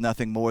think this is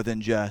nothing more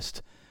than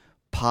just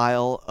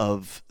pile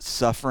of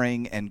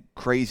suffering and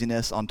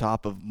craziness on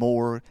top of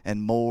more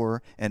and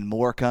more and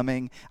more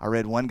coming. I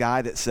read one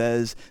guy that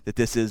says that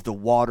this is the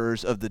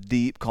waters of the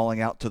deep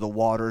calling out to the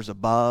waters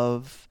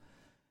above.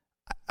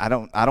 I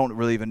don't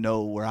really even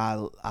know where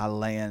I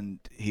land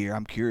here.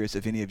 I'm curious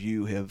if any of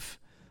you have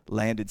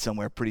landed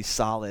somewhere pretty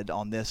solid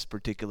on this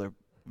particular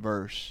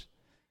verse.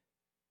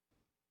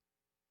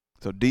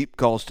 So deep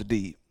calls to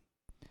deep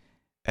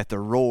at the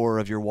roar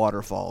of your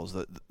waterfalls,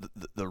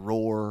 the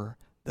roar,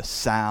 the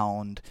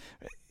sound.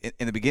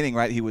 In the beginning,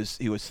 right, he was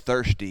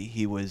thirsty,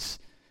 he was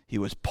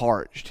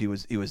parched, he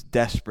was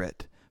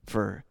desperate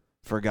for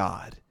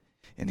God.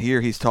 And here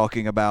he's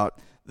talking about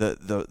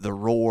the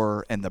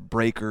roar and the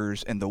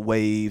breakers and the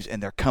waves,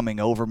 and they're coming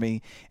over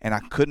me, and I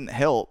couldn't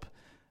help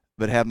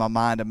but have my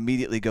mind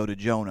immediately go to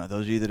Jonah.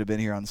 Those of you that have been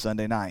here on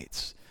Sunday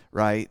nights,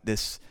 right?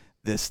 This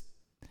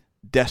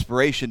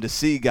desperation to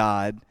see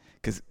God,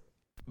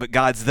 but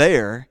God's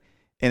there,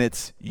 and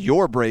it's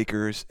your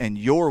breakers and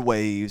your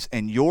waves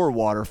and your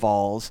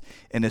waterfalls,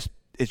 and it's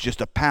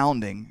just a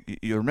pounding.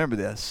 You remember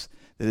this,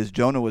 that as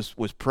Jonah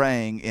was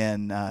praying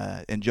in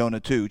Jonah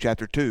 2,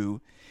 chapter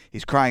 2,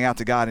 he's crying out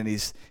to God, and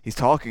he's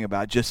talking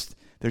about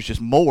there's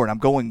just more, and I'm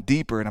going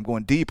deeper, and I'm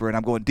going deeper, and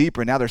I'm going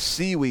deeper, and now there's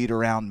seaweed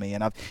around me,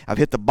 and I've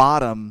hit the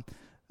bottom.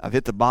 I've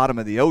hit the bottom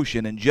of the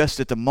ocean, and just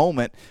at the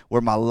moment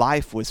where my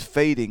life was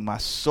fading, my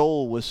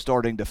soul was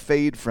starting to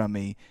fade from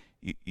me,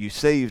 you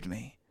saved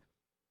me.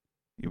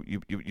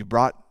 You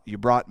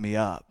brought me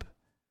up.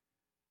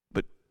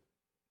 But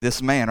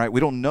this man, right? We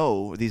don't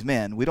know these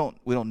men. We don't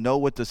know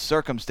what the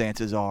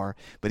circumstances are,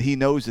 but he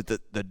knows that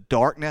the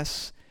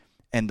darkness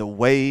and the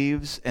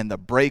waves and the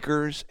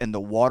breakers and the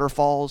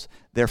waterfalls,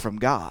 they're from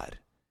God.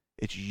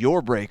 It's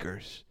your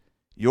breakers,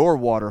 your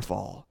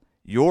waterfall,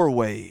 your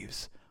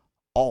waves,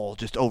 all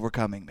just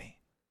overcoming me.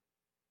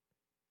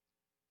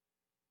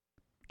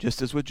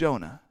 Just as with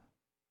Jonah,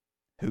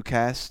 who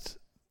cast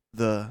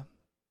the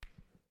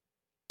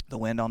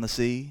wind on the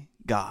sea,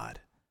 God.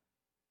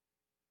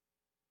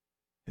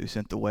 Who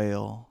sent the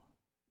whale,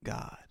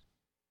 God.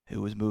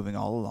 Who was moving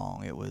all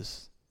along, it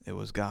was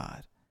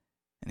God.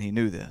 And he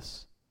knew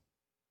this.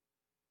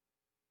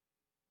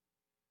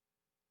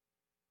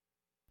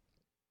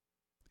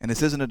 And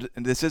this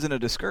isn't a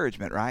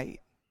discouragement, right?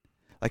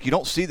 Like, you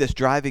don't see this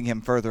driving him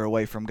further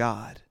away from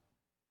God.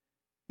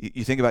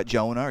 You think about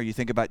Jonah, or you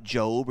think about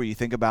Job, or you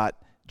think about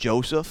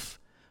Joseph.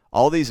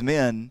 All these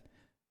men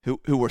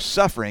who were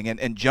suffering,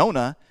 and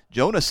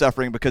Jonah's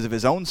suffering because of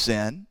his own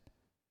sin.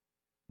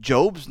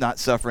 Job's not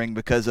suffering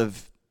because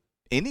of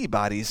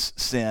anybody's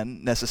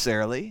sin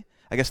necessarily.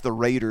 I guess the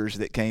raiders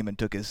that came and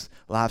took his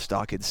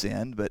livestock had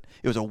sinned, but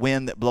it was a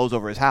wind that blows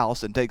over his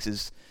house and takes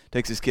his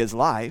kid's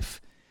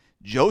life.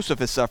 Joseph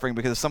is suffering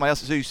because of somebody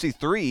else. So you see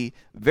three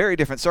very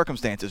different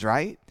circumstances,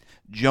 right?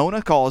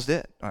 Jonah caused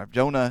it, or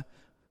Jonah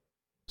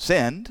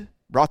sinned,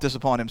 brought this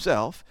upon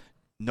himself.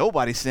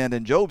 Nobody sinned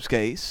in Job's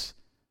case.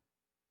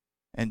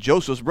 And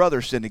Joseph's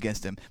brothers sinned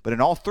against him. But in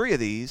all three of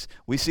these,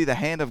 we see the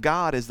hand of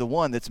God is the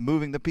one that's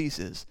moving the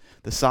pieces.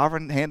 The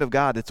sovereign hand of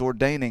God that's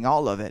ordaining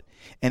all of it.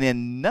 And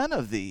in none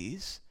of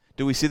these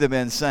do we see the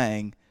men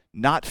saying,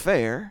 not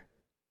fair.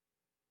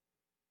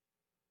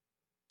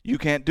 You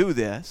can't do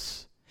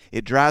this.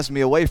 It drives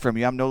me away from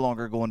you. I'm no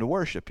longer going to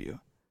worship you.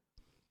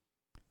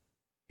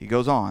 He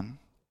goes on.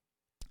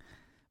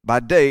 By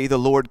day the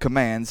Lord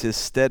commands his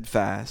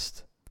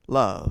steadfast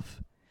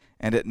love,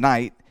 and at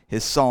night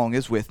his song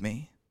is with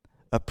me,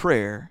 a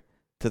prayer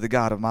to the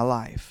God of my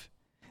life.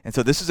 And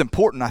so this is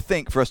important, I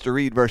think, for us to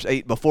read verse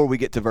 8 before we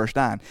get to verse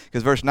 9.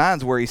 Because verse 9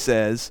 is where he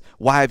says,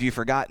 why have you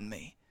forgotten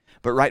me?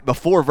 But right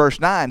before verse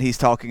 9, he's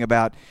talking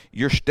about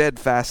your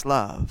steadfast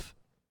love.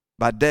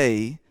 By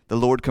day, the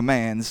Lord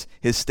commands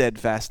his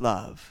steadfast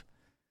love.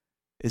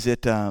 Is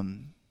it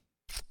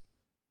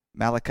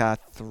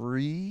Malachi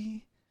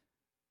 3?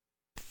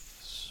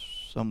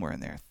 Somewhere in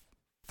there.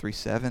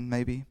 3:7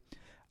 maybe.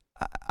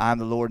 I'm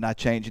the Lord and I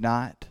change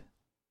not.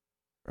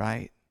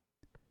 Right?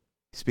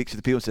 He speaks to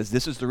the people and says,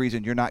 this is the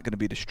reason you're not going to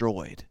be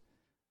destroyed.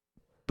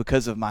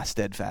 Because of my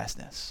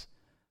steadfastness.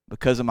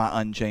 Because of my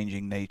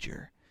unchanging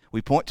nature.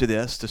 We point to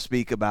this to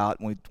speak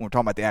about, when we're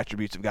talking about the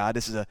attributes of God,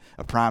 this is a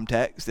prime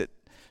text that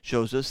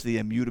shows us the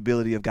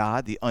immutability of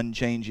God, the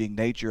unchanging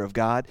nature of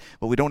God.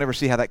 But we don't ever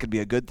see how that could be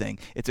a good thing.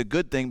 It's a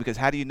good thing because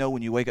how do you know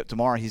when you wake up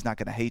tomorrow he's not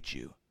going to hate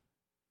you?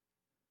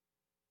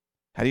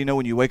 How do you know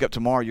when you wake up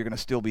tomorrow you're going to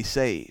still be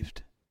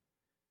saved?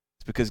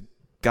 It's because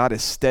God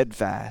is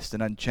steadfast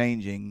and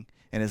unchanging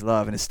in his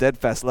love, and his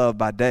steadfast love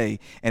by day,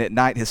 and at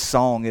night his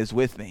song is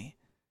with me.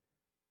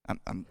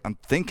 I'm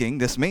thinking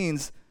this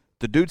means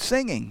the dude's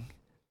singing.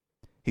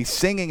 He's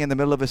singing in the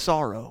middle of his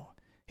sorrow.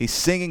 He's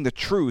singing the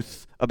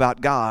truth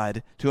about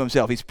God to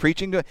himself. He's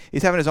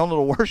having his own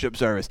little worship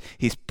service.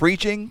 He's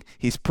preaching,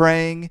 he's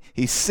praying,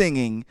 he's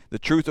singing the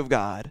truth of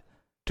God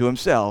to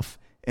himself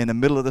in the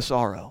middle of the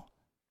sorrow.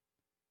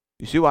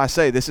 You see why I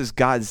say this is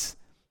God's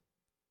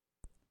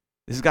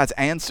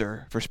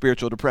answer for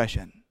spiritual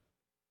depression.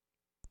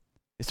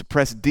 It's to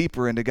press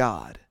deeper into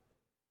God.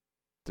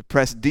 To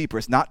press deeper.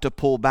 It's not to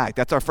pull back.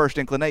 That's our first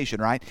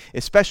inclination, right?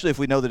 Especially if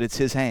we know that it's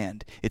his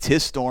hand. It's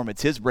his storm.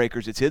 It's his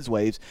breakers. It's his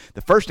waves.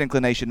 The first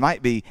inclination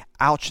might be,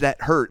 ouch,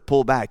 that hurt,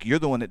 pull back. You're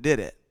the one that did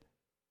it.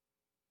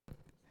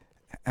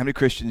 How many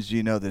Christians do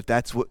you know that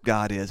that's what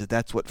God is, that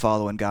that's what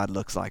following God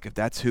looks like, if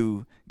that's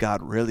who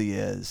God really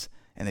is,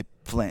 and they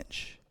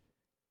flinch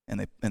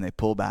and they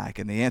pull back?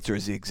 And the answer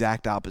is the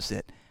exact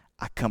opposite.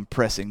 I come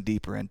pressing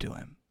deeper into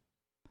him.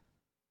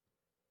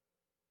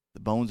 The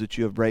bones that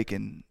you have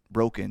broken,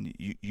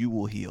 you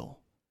will heal.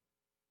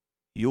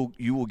 You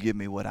will give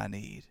me what I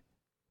need.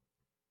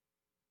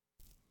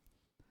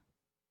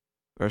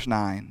 Verse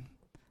 9,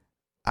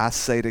 I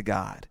say to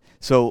God.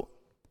 So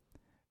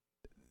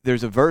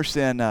there's a verse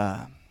in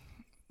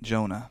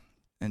Jonah,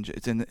 and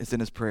it's in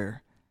his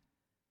prayer,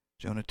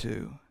 Jonah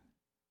 2,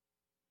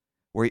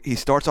 where he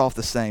starts off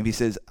the same. He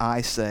says,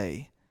 I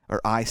say, or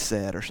I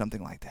said, or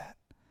something like that.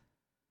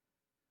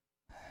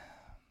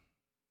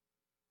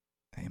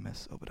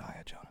 Amos,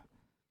 Obadiah, Jonah.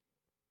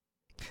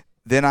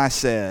 Then I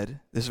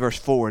said, this is verse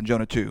 4 in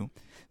Jonah 2,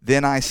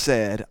 then I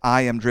said,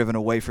 I am driven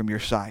away from your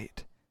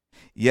sight,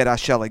 yet I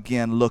shall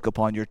again look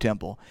upon your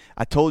temple.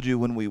 I told you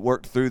when we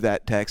worked through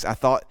that text, I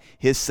thought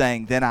his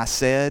saying, then I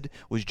said,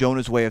 was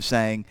Jonah's way of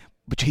saying,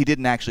 but he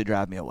didn't actually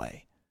drive me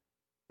away.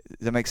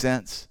 Does that make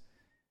sense?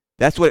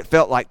 That's what it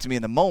felt like to me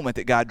in the moment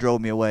that God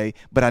drove me away,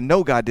 but I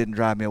know God didn't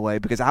drive me away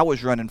because I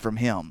was running from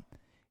him.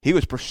 He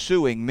was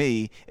pursuing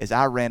me as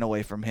I ran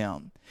away from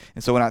him.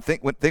 And so when I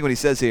think when he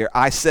says here,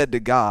 I said to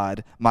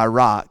God, my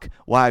rock,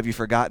 why have you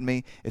forgotten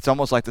me? It's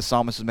almost like the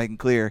psalmist is making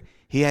clear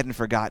he hadn't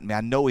forgotten me.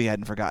 I know he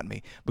hadn't forgotten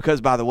me.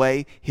 Because, by the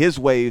way, his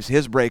waves,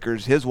 his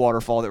breakers, his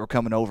waterfall that were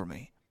coming over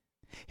me,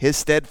 his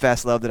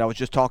steadfast love that I was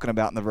just talking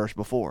about in the verse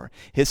before,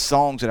 his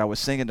songs that I was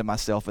singing to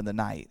myself in the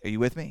night. Are you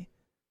with me?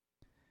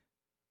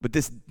 But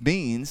this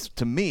means,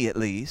 to me at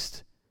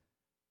least,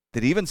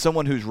 that even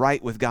someone who's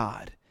right with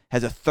God,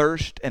 has a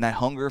thirst and a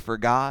hunger for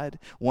God,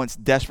 wants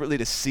desperately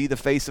to see the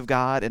face of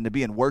God and to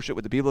be in worship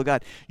with the people of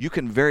God, you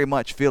can very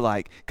much feel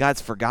like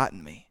God's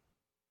forgotten me.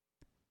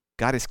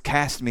 God has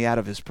cast me out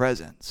of his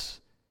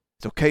presence.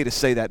 It's okay to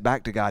say that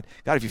back to God.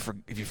 God,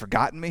 have you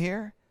forgotten me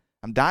here?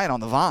 I'm dying on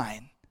the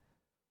vine.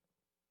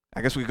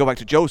 I guess we could go back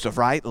to Joseph,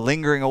 right?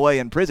 Lingering away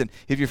in prison.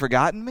 Have you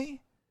forgotten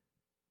me?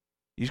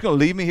 You just going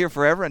to leave me here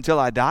forever until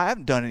I die? I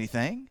haven't done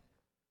anything.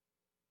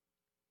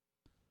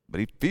 But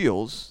he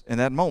feels in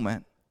that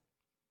moment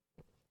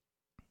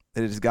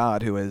that it is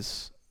God who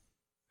has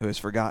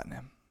forgotten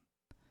him.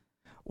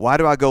 Why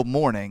do I go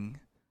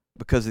mourning?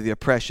 Because of the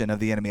oppression of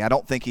the enemy. I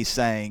don't think he's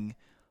saying,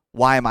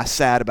 why am I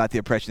sad about the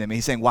oppression of the enemy?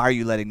 He's saying, why are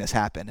you letting this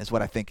happen, is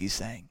what I think he's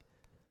saying.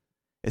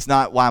 It's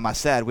not, why am I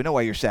sad? We know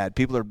why you're sad.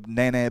 People are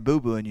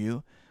boo-booing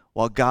you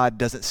while God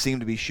doesn't seem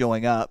to be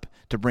showing up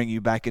to bring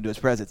you back into his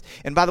presence.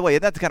 And by the way,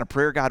 isn't that the kind of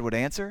prayer God would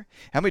answer?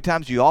 How many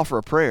times do you offer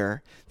a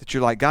prayer that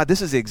you're like, God,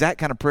 this is the exact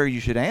kind of prayer you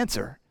should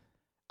answer.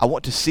 I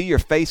want to see your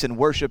face and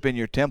worship in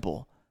your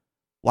temple.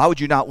 Why would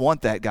you not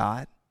want that,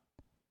 God?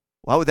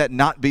 Why would that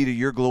not be to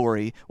your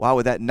glory? Why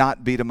would that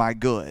not be to my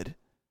good?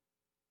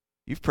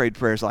 You've prayed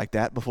prayers like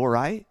that before,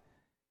 right?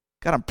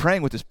 God, I'm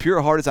praying with as pure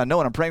a heart as I know,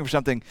 and I'm praying for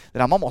something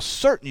that I'm almost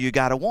certain you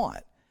got to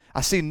want.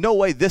 I see no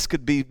way this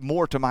could be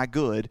more to my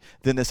good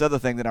than this other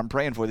thing that I'm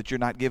praying for that you're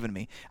not giving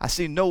me. I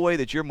see no way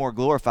that you're more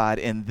glorified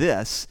in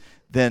this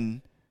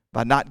than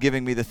by not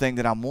giving me the thing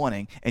that I'm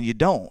wanting, and you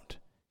don't.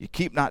 You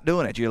keep not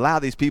doing it. You allow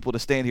these people to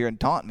stand here and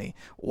taunt me.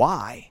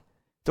 Why?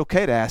 It's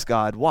okay to ask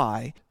God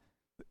why,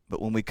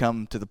 but when we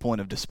come to the point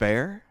of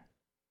despair,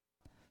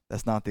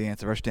 that's not the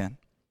answer. Verse 10.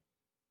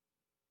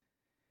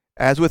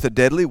 As with a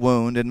deadly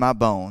wound in my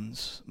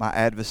bones, my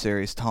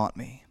adversaries taunt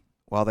me,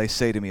 while they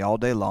say to me all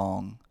day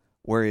long,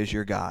 where is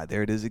your God?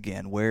 There it is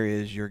again. Where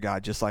is your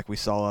God? Just like we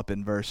saw up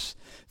in verse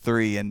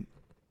 3. And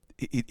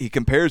he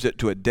compares it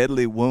to a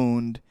deadly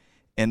wound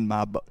in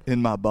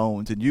my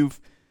bones. And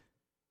you've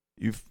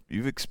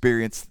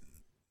experienced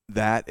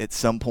that at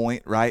some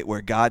point, right,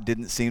 where God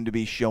didn't seem to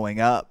be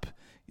showing up.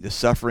 The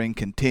suffering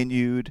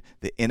continued.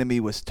 The enemy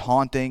was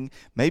taunting.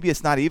 Maybe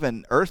it's not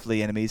even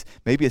earthly enemies.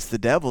 Maybe it's the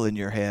devil in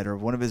your head or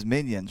one of his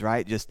minions,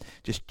 right? Just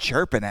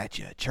chirping at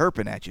you.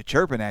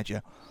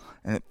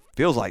 And it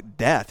feels like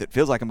death. It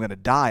feels like I'm going to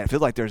die. It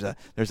feels like there's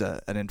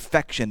an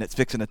infection that's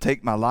fixing to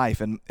take my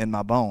life in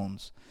my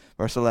bones.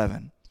 Verse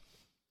 11.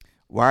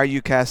 Why are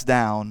you cast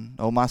down,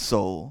 O my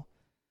soul?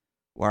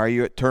 Why are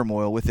you at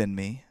turmoil within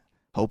me?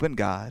 Hope in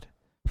God,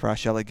 for I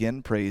shall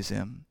again praise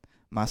him,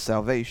 my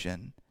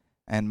salvation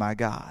and my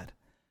God.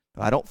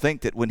 I don't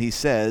think that when he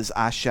says,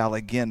 I shall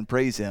again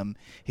praise him,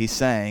 he's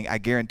saying, I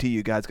guarantee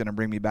you God's going to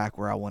bring me back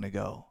where I want to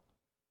go.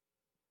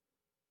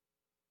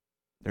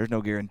 There's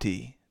no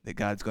guarantee that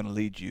God's going to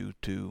lead you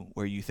to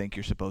where you think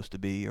you're supposed to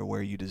be or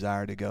where you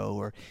desire to go,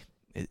 or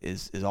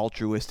as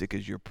altruistic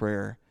as your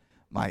prayer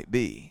might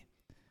be.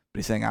 But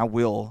he's saying, I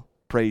will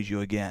praise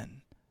you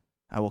again.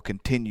 I will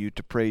continue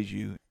to praise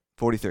you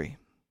 43.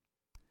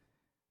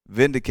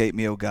 Vindicate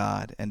me, O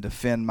God, and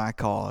defend my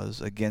cause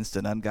against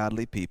an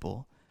ungodly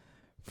people.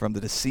 From the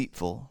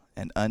deceitful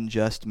and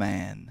unjust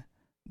man,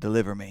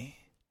 deliver me.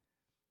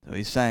 So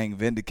he's saying,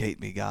 vindicate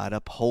me, God.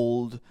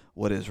 Uphold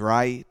what is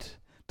right.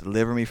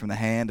 Deliver me from the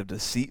hand of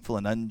deceitful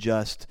and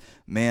unjust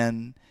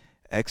men.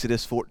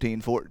 Exodus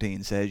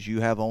 14:14 says,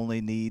 you have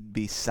only need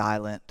be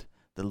silent.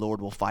 The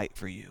Lord will fight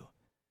for you.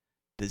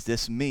 Does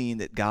this mean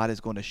that God is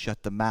going to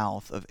shut the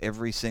mouth of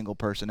every single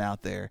person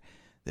out there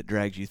that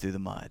drags you through the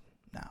mud?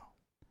 No.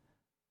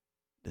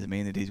 Does it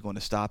mean that he's going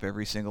to stop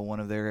every single one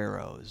of their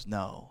arrows?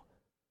 No.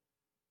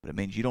 But it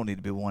means you don't need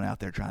to be the one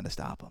out there trying to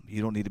stop them.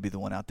 You don't need to be the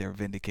one out there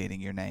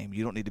vindicating your name.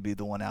 You don't need to be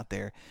the one out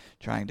there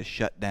trying to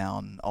shut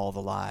down all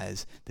the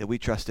lies. That we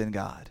trust in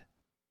God.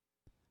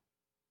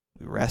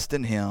 We rest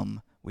in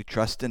him. We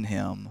trust in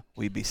him.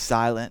 We be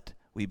silent.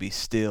 We be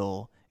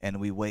still. And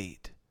we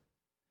wait.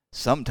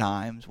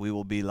 Sometimes we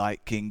will be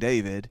like King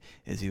David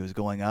as he was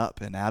going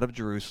up and out of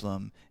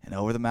Jerusalem and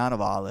over the Mount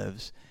of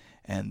Olives,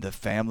 and the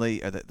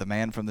family, or the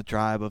man from the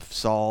tribe of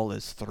Saul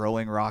is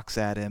throwing rocks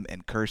at him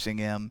and cursing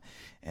him.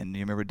 And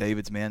you remember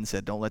David's men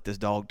said, don't let this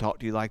dog talk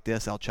to you like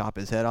this. I'll chop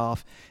his head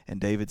off. And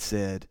David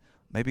said,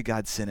 maybe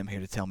God sent him here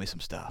to tell me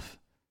some stuff.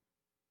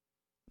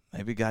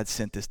 Maybe God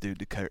sent this dude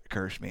to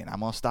curse me, and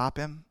I'm going to stop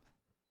him.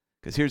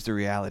 Because here's the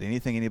reality.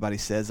 Anything anybody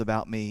says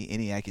about me,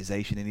 any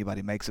accusation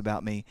anybody makes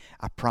about me,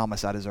 I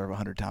promise I deserve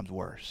 100 times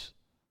worse.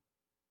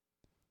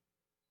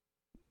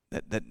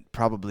 That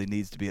probably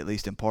needs to be at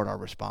least in part our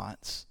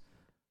response.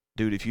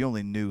 Dude, if you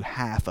only knew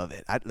half of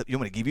it. You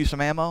want me to give you some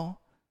ammo?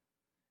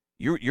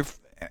 You're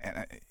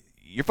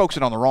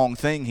focusing on the wrong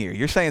thing here.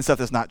 You're saying stuff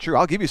that's not true.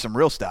 I'll give you some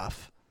real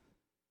stuff.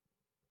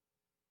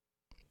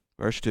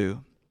 Verse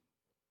 2.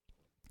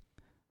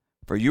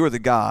 For you are the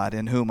God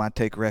in whom I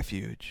take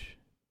refuge.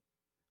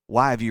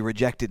 Why have you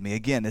rejected me?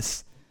 Again,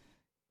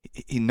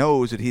 he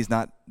knows that he's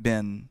not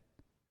been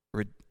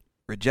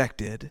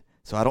rejected.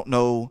 So I don't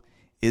know,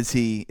 is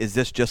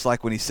this just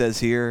like when he says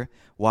here,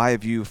 why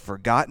have you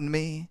forgotten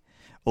me?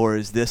 Or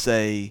is this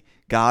a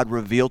God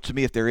revealed to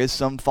me if there is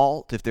some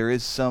fault, if there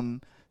is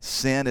some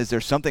sin? Is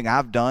there something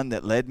I've done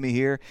that led me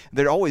here?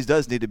 There always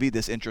does need to be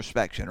this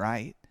introspection,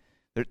 right?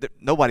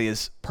 Nobody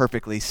is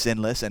perfectly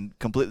sinless and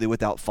completely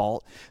without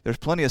fault. There's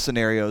plenty of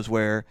scenarios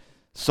where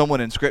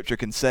someone in Scripture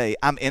can say,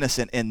 I'm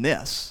innocent in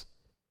this,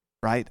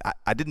 right?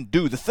 I didn't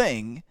do the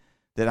thing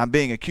that I'm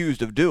being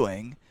accused of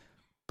doing,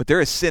 but there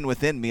is sin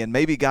within me, and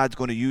maybe God's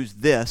going to use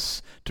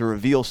this to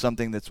reveal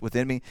something that's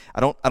within me.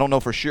 I don't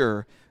know for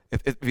sure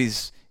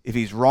if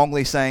he's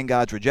wrongly saying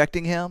God's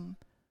rejecting him,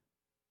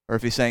 or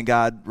if he's saying,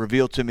 God,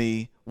 reveal to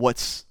me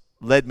what's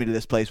led me to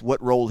this place.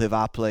 What role have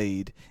I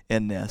played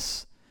in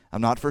this?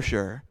 I'm not for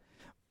sure.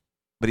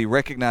 But he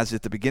recognizes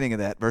at the beginning of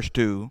that, verse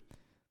 2,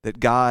 that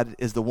God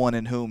is the one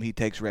in whom he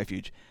takes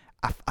refuge.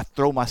 I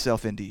throw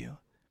myself into you.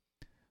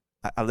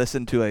 I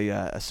listened to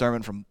a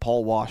sermon from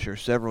Paul Washer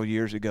several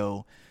years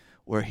ago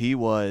where he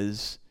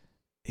was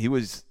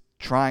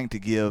trying to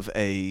give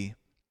a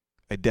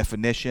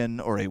definition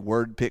or a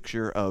word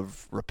picture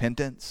of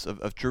repentance,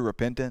 of true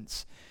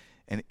repentance.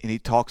 And he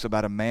talks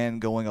about a man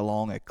going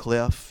along a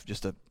cliff,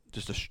 just a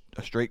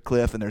straight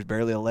cliff, and there's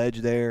barely a ledge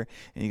there,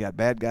 and you got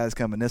bad guys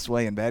coming this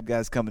way and bad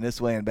guys coming this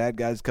way and bad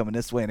guys coming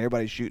this way, and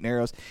everybody's shooting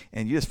arrows,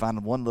 and you just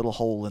find one little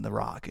hole in the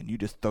rock and you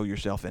just throw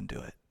yourself into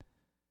it.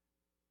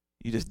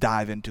 You just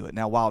dive into it.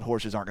 Now wild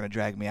horses aren't going to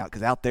drag me out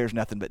because out there's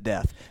nothing but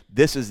death.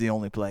 This is the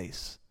only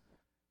place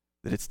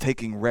that it's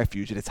taking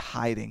refuge, that it's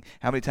hiding.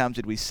 How many times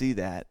did we see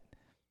that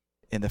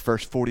in the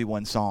first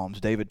 41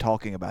 Psalms, David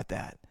talking about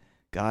that?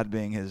 God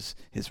being his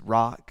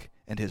rock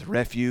and his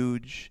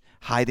refuge,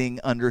 hiding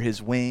under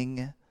his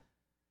wing.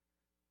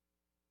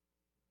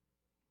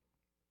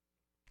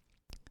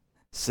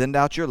 Send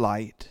out your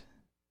light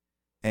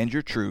and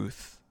your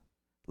truth.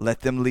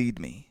 Let them lead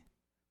me.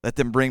 Let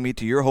them bring me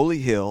to your holy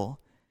hill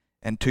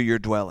and to your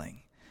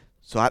dwelling.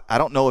 So I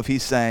don't know if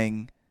he's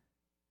saying,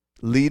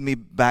 lead me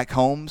back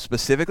home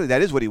specifically.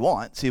 That is what he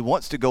wants. He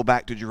wants to go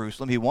back to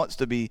Jerusalem. He wants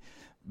to be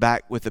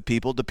back with the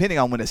people. Depending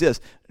on when this is,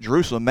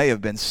 Jerusalem may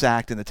have been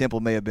sacked and the temple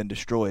may have been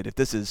destroyed. If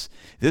this is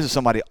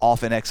somebody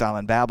off in exile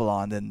in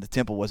Babylon, then the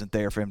temple wasn't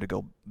there for him to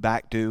go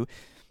back to.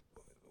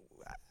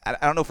 I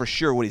don't know for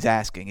sure what he's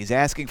asking. He's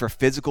asking for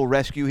physical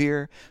rescue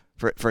here,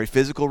 for a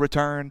physical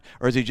return,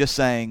 or is he just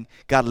saying,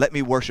 God, let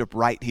me worship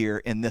right here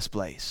in this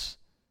place,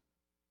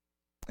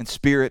 in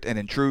spirit and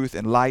in truth,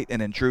 in light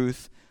and in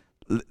truth.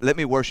 Let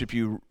me worship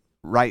you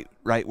right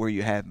where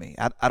you have me.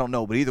 I don't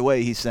know, but either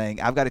way, he's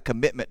saying, I've got a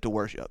commitment to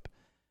worship.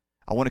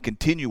 I want to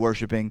continue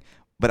worshiping,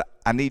 but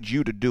I need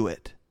you to do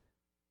it.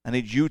 I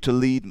need you to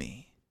lead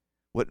me.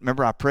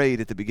 Remember I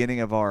prayed at the beginning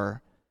of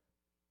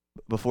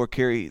before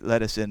Carrie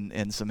led us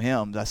in some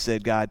hymns, I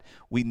said, God,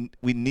 we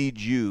need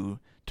you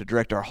to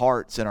direct our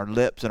hearts and our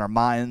lips and our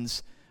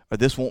minds, or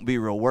this won't be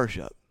real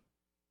worship.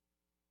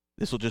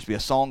 This will just be a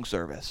song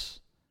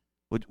service.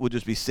 We'll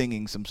just be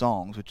singing some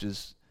songs, which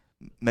is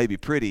maybe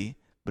pretty,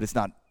 but it's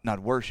not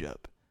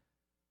worship.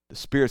 The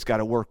Spirit's got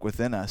to work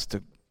within us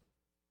to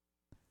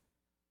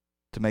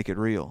make it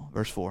real.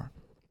 Verse 4.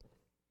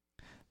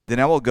 Then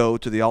I will go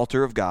to the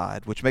altar of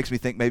God, which makes me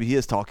think maybe he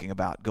is talking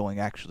about going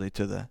actually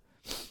to the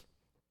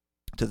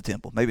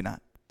temple. Maybe not.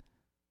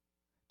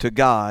 To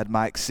God,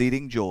 my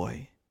exceeding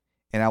joy,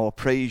 and I will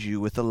praise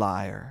you with the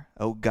lyre,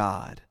 O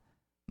God,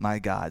 my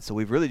God. So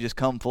we've really just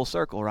come full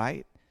circle,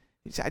 right?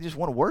 You say, I just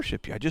want to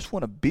worship you. I just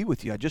want to be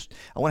with you.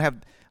 I want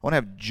to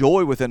have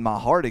joy within my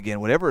heart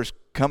again. Whatever is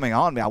coming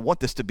on me, I want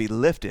this to be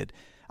lifted.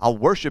 I'll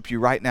worship you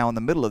right now in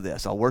the middle of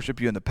this. I'll worship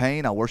you in the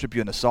pain. I'll worship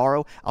you in the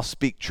sorrow. I'll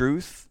speak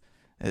truth.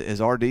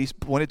 As RD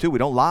pointed to, we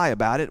don't lie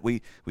about it.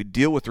 We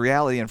deal with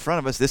reality in front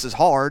of us. This is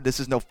hard. This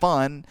is no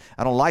fun.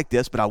 I don't like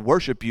this, but I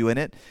worship you in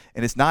it.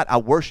 And it's not I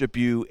worship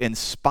you in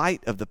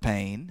spite of the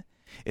pain.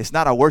 It's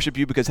not I worship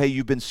you because, hey,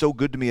 you've been so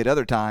good to me at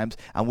other times,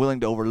 I'm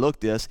willing to overlook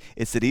this.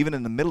 It's that even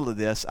in the middle of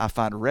this, I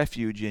find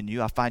refuge in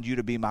you. I find you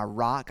to be my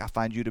rock. I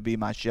find you to be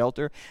my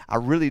shelter. I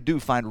really do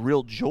find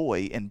real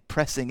joy in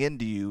pressing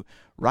into you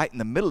right in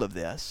the middle of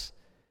this.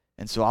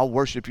 And so I'll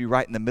worship you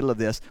right in the middle of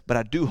this, but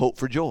I do hope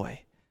for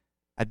joy.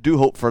 I do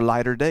hope for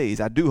lighter days.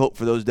 I do hope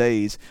for those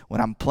days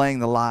when I'm playing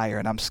the lyre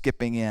and I'm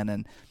skipping in,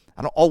 and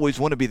I don't always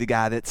want to be the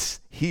guy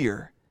that's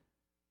here.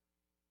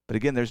 But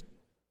again, there's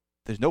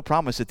no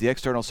promise that the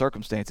external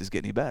circumstances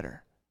get any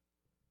better.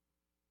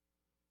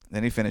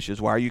 Then he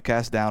finishes, why are you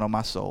cast down, O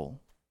my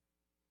soul?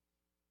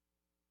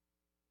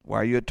 Why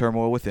are you at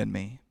turmoil within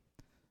me?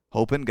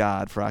 Hope in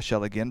God, for I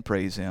shall again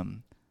praise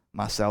him,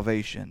 my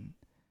salvation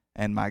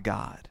and my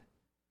God.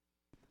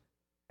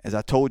 As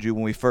I told you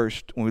when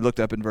we looked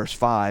up in verse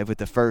 5 at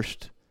the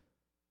first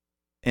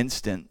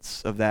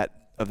instance of that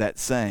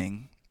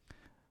saying,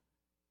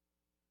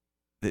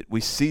 that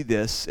we see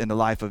this in the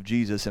life of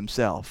Jesus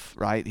himself,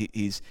 right?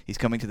 He's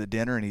coming to the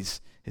dinner, and his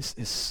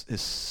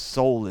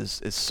soul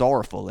is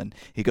sorrowful, and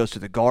he goes to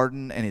the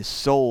garden and his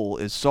soul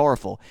is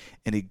sorrowful,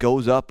 and he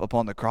goes up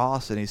upon the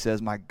cross and he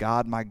says, my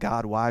God,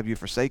 why have you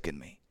forsaken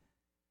me?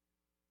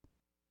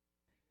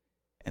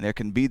 And there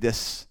can be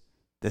this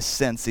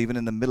sense even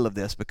in the middle of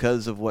this,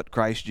 because of what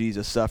Christ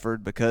Jesus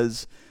suffered,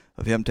 because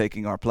of him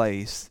taking our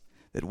place,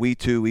 that we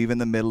too, even in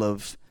the middle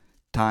of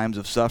times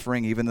of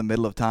suffering, even in the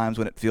middle of times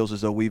when it feels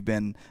as though we've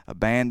been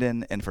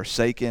abandoned and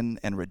forsaken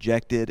and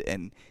rejected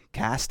and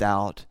cast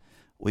out,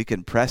 we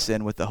can press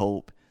in with the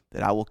hope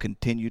that I will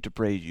continue to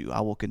praise you,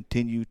 I will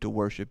continue to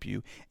worship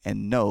you,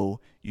 and know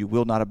you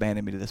will not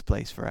abandon me to this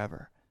place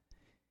forever.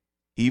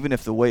 Even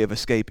if the way of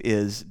escape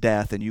is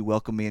death and you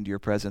welcome me into your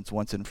presence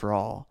once and for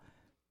all,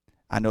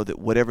 I know that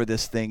whatever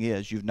this thing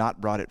is, you've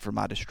not brought it for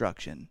my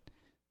destruction.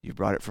 You've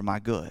brought it for my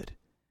good.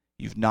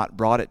 You've not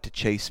brought it to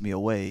chase me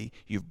away.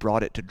 You've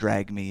brought it to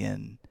drag me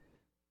in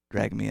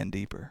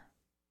deeper.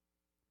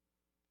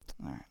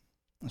 All right,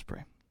 let's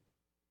pray.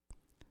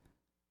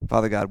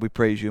 Father God, we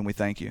praise you and we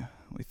thank you.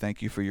 We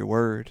thank you for your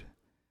word.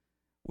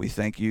 We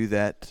thank you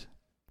that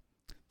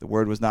the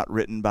word was not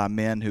written by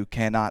men who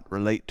cannot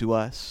relate to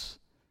us,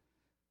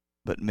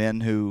 but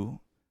men who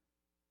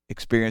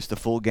experienced the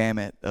full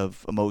gamut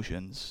of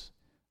emotions.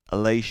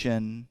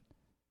 Elation,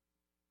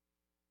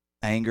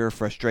 anger,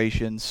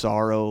 frustration,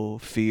 sorrow,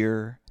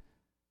 fear,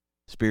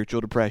 spiritual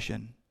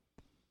depression.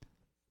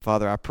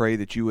 Father, I pray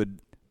that you would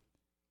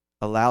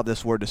allow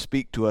this word to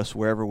speak to us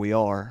wherever we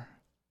are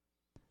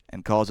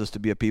and cause us to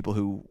be a people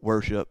who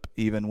worship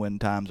even when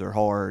times are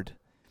hard,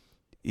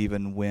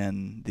 even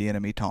when the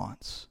enemy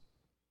taunts.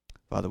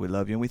 Father, we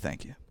love you and we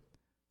thank you.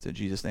 It's in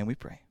Jesus' name we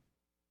pray.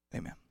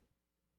 Amen.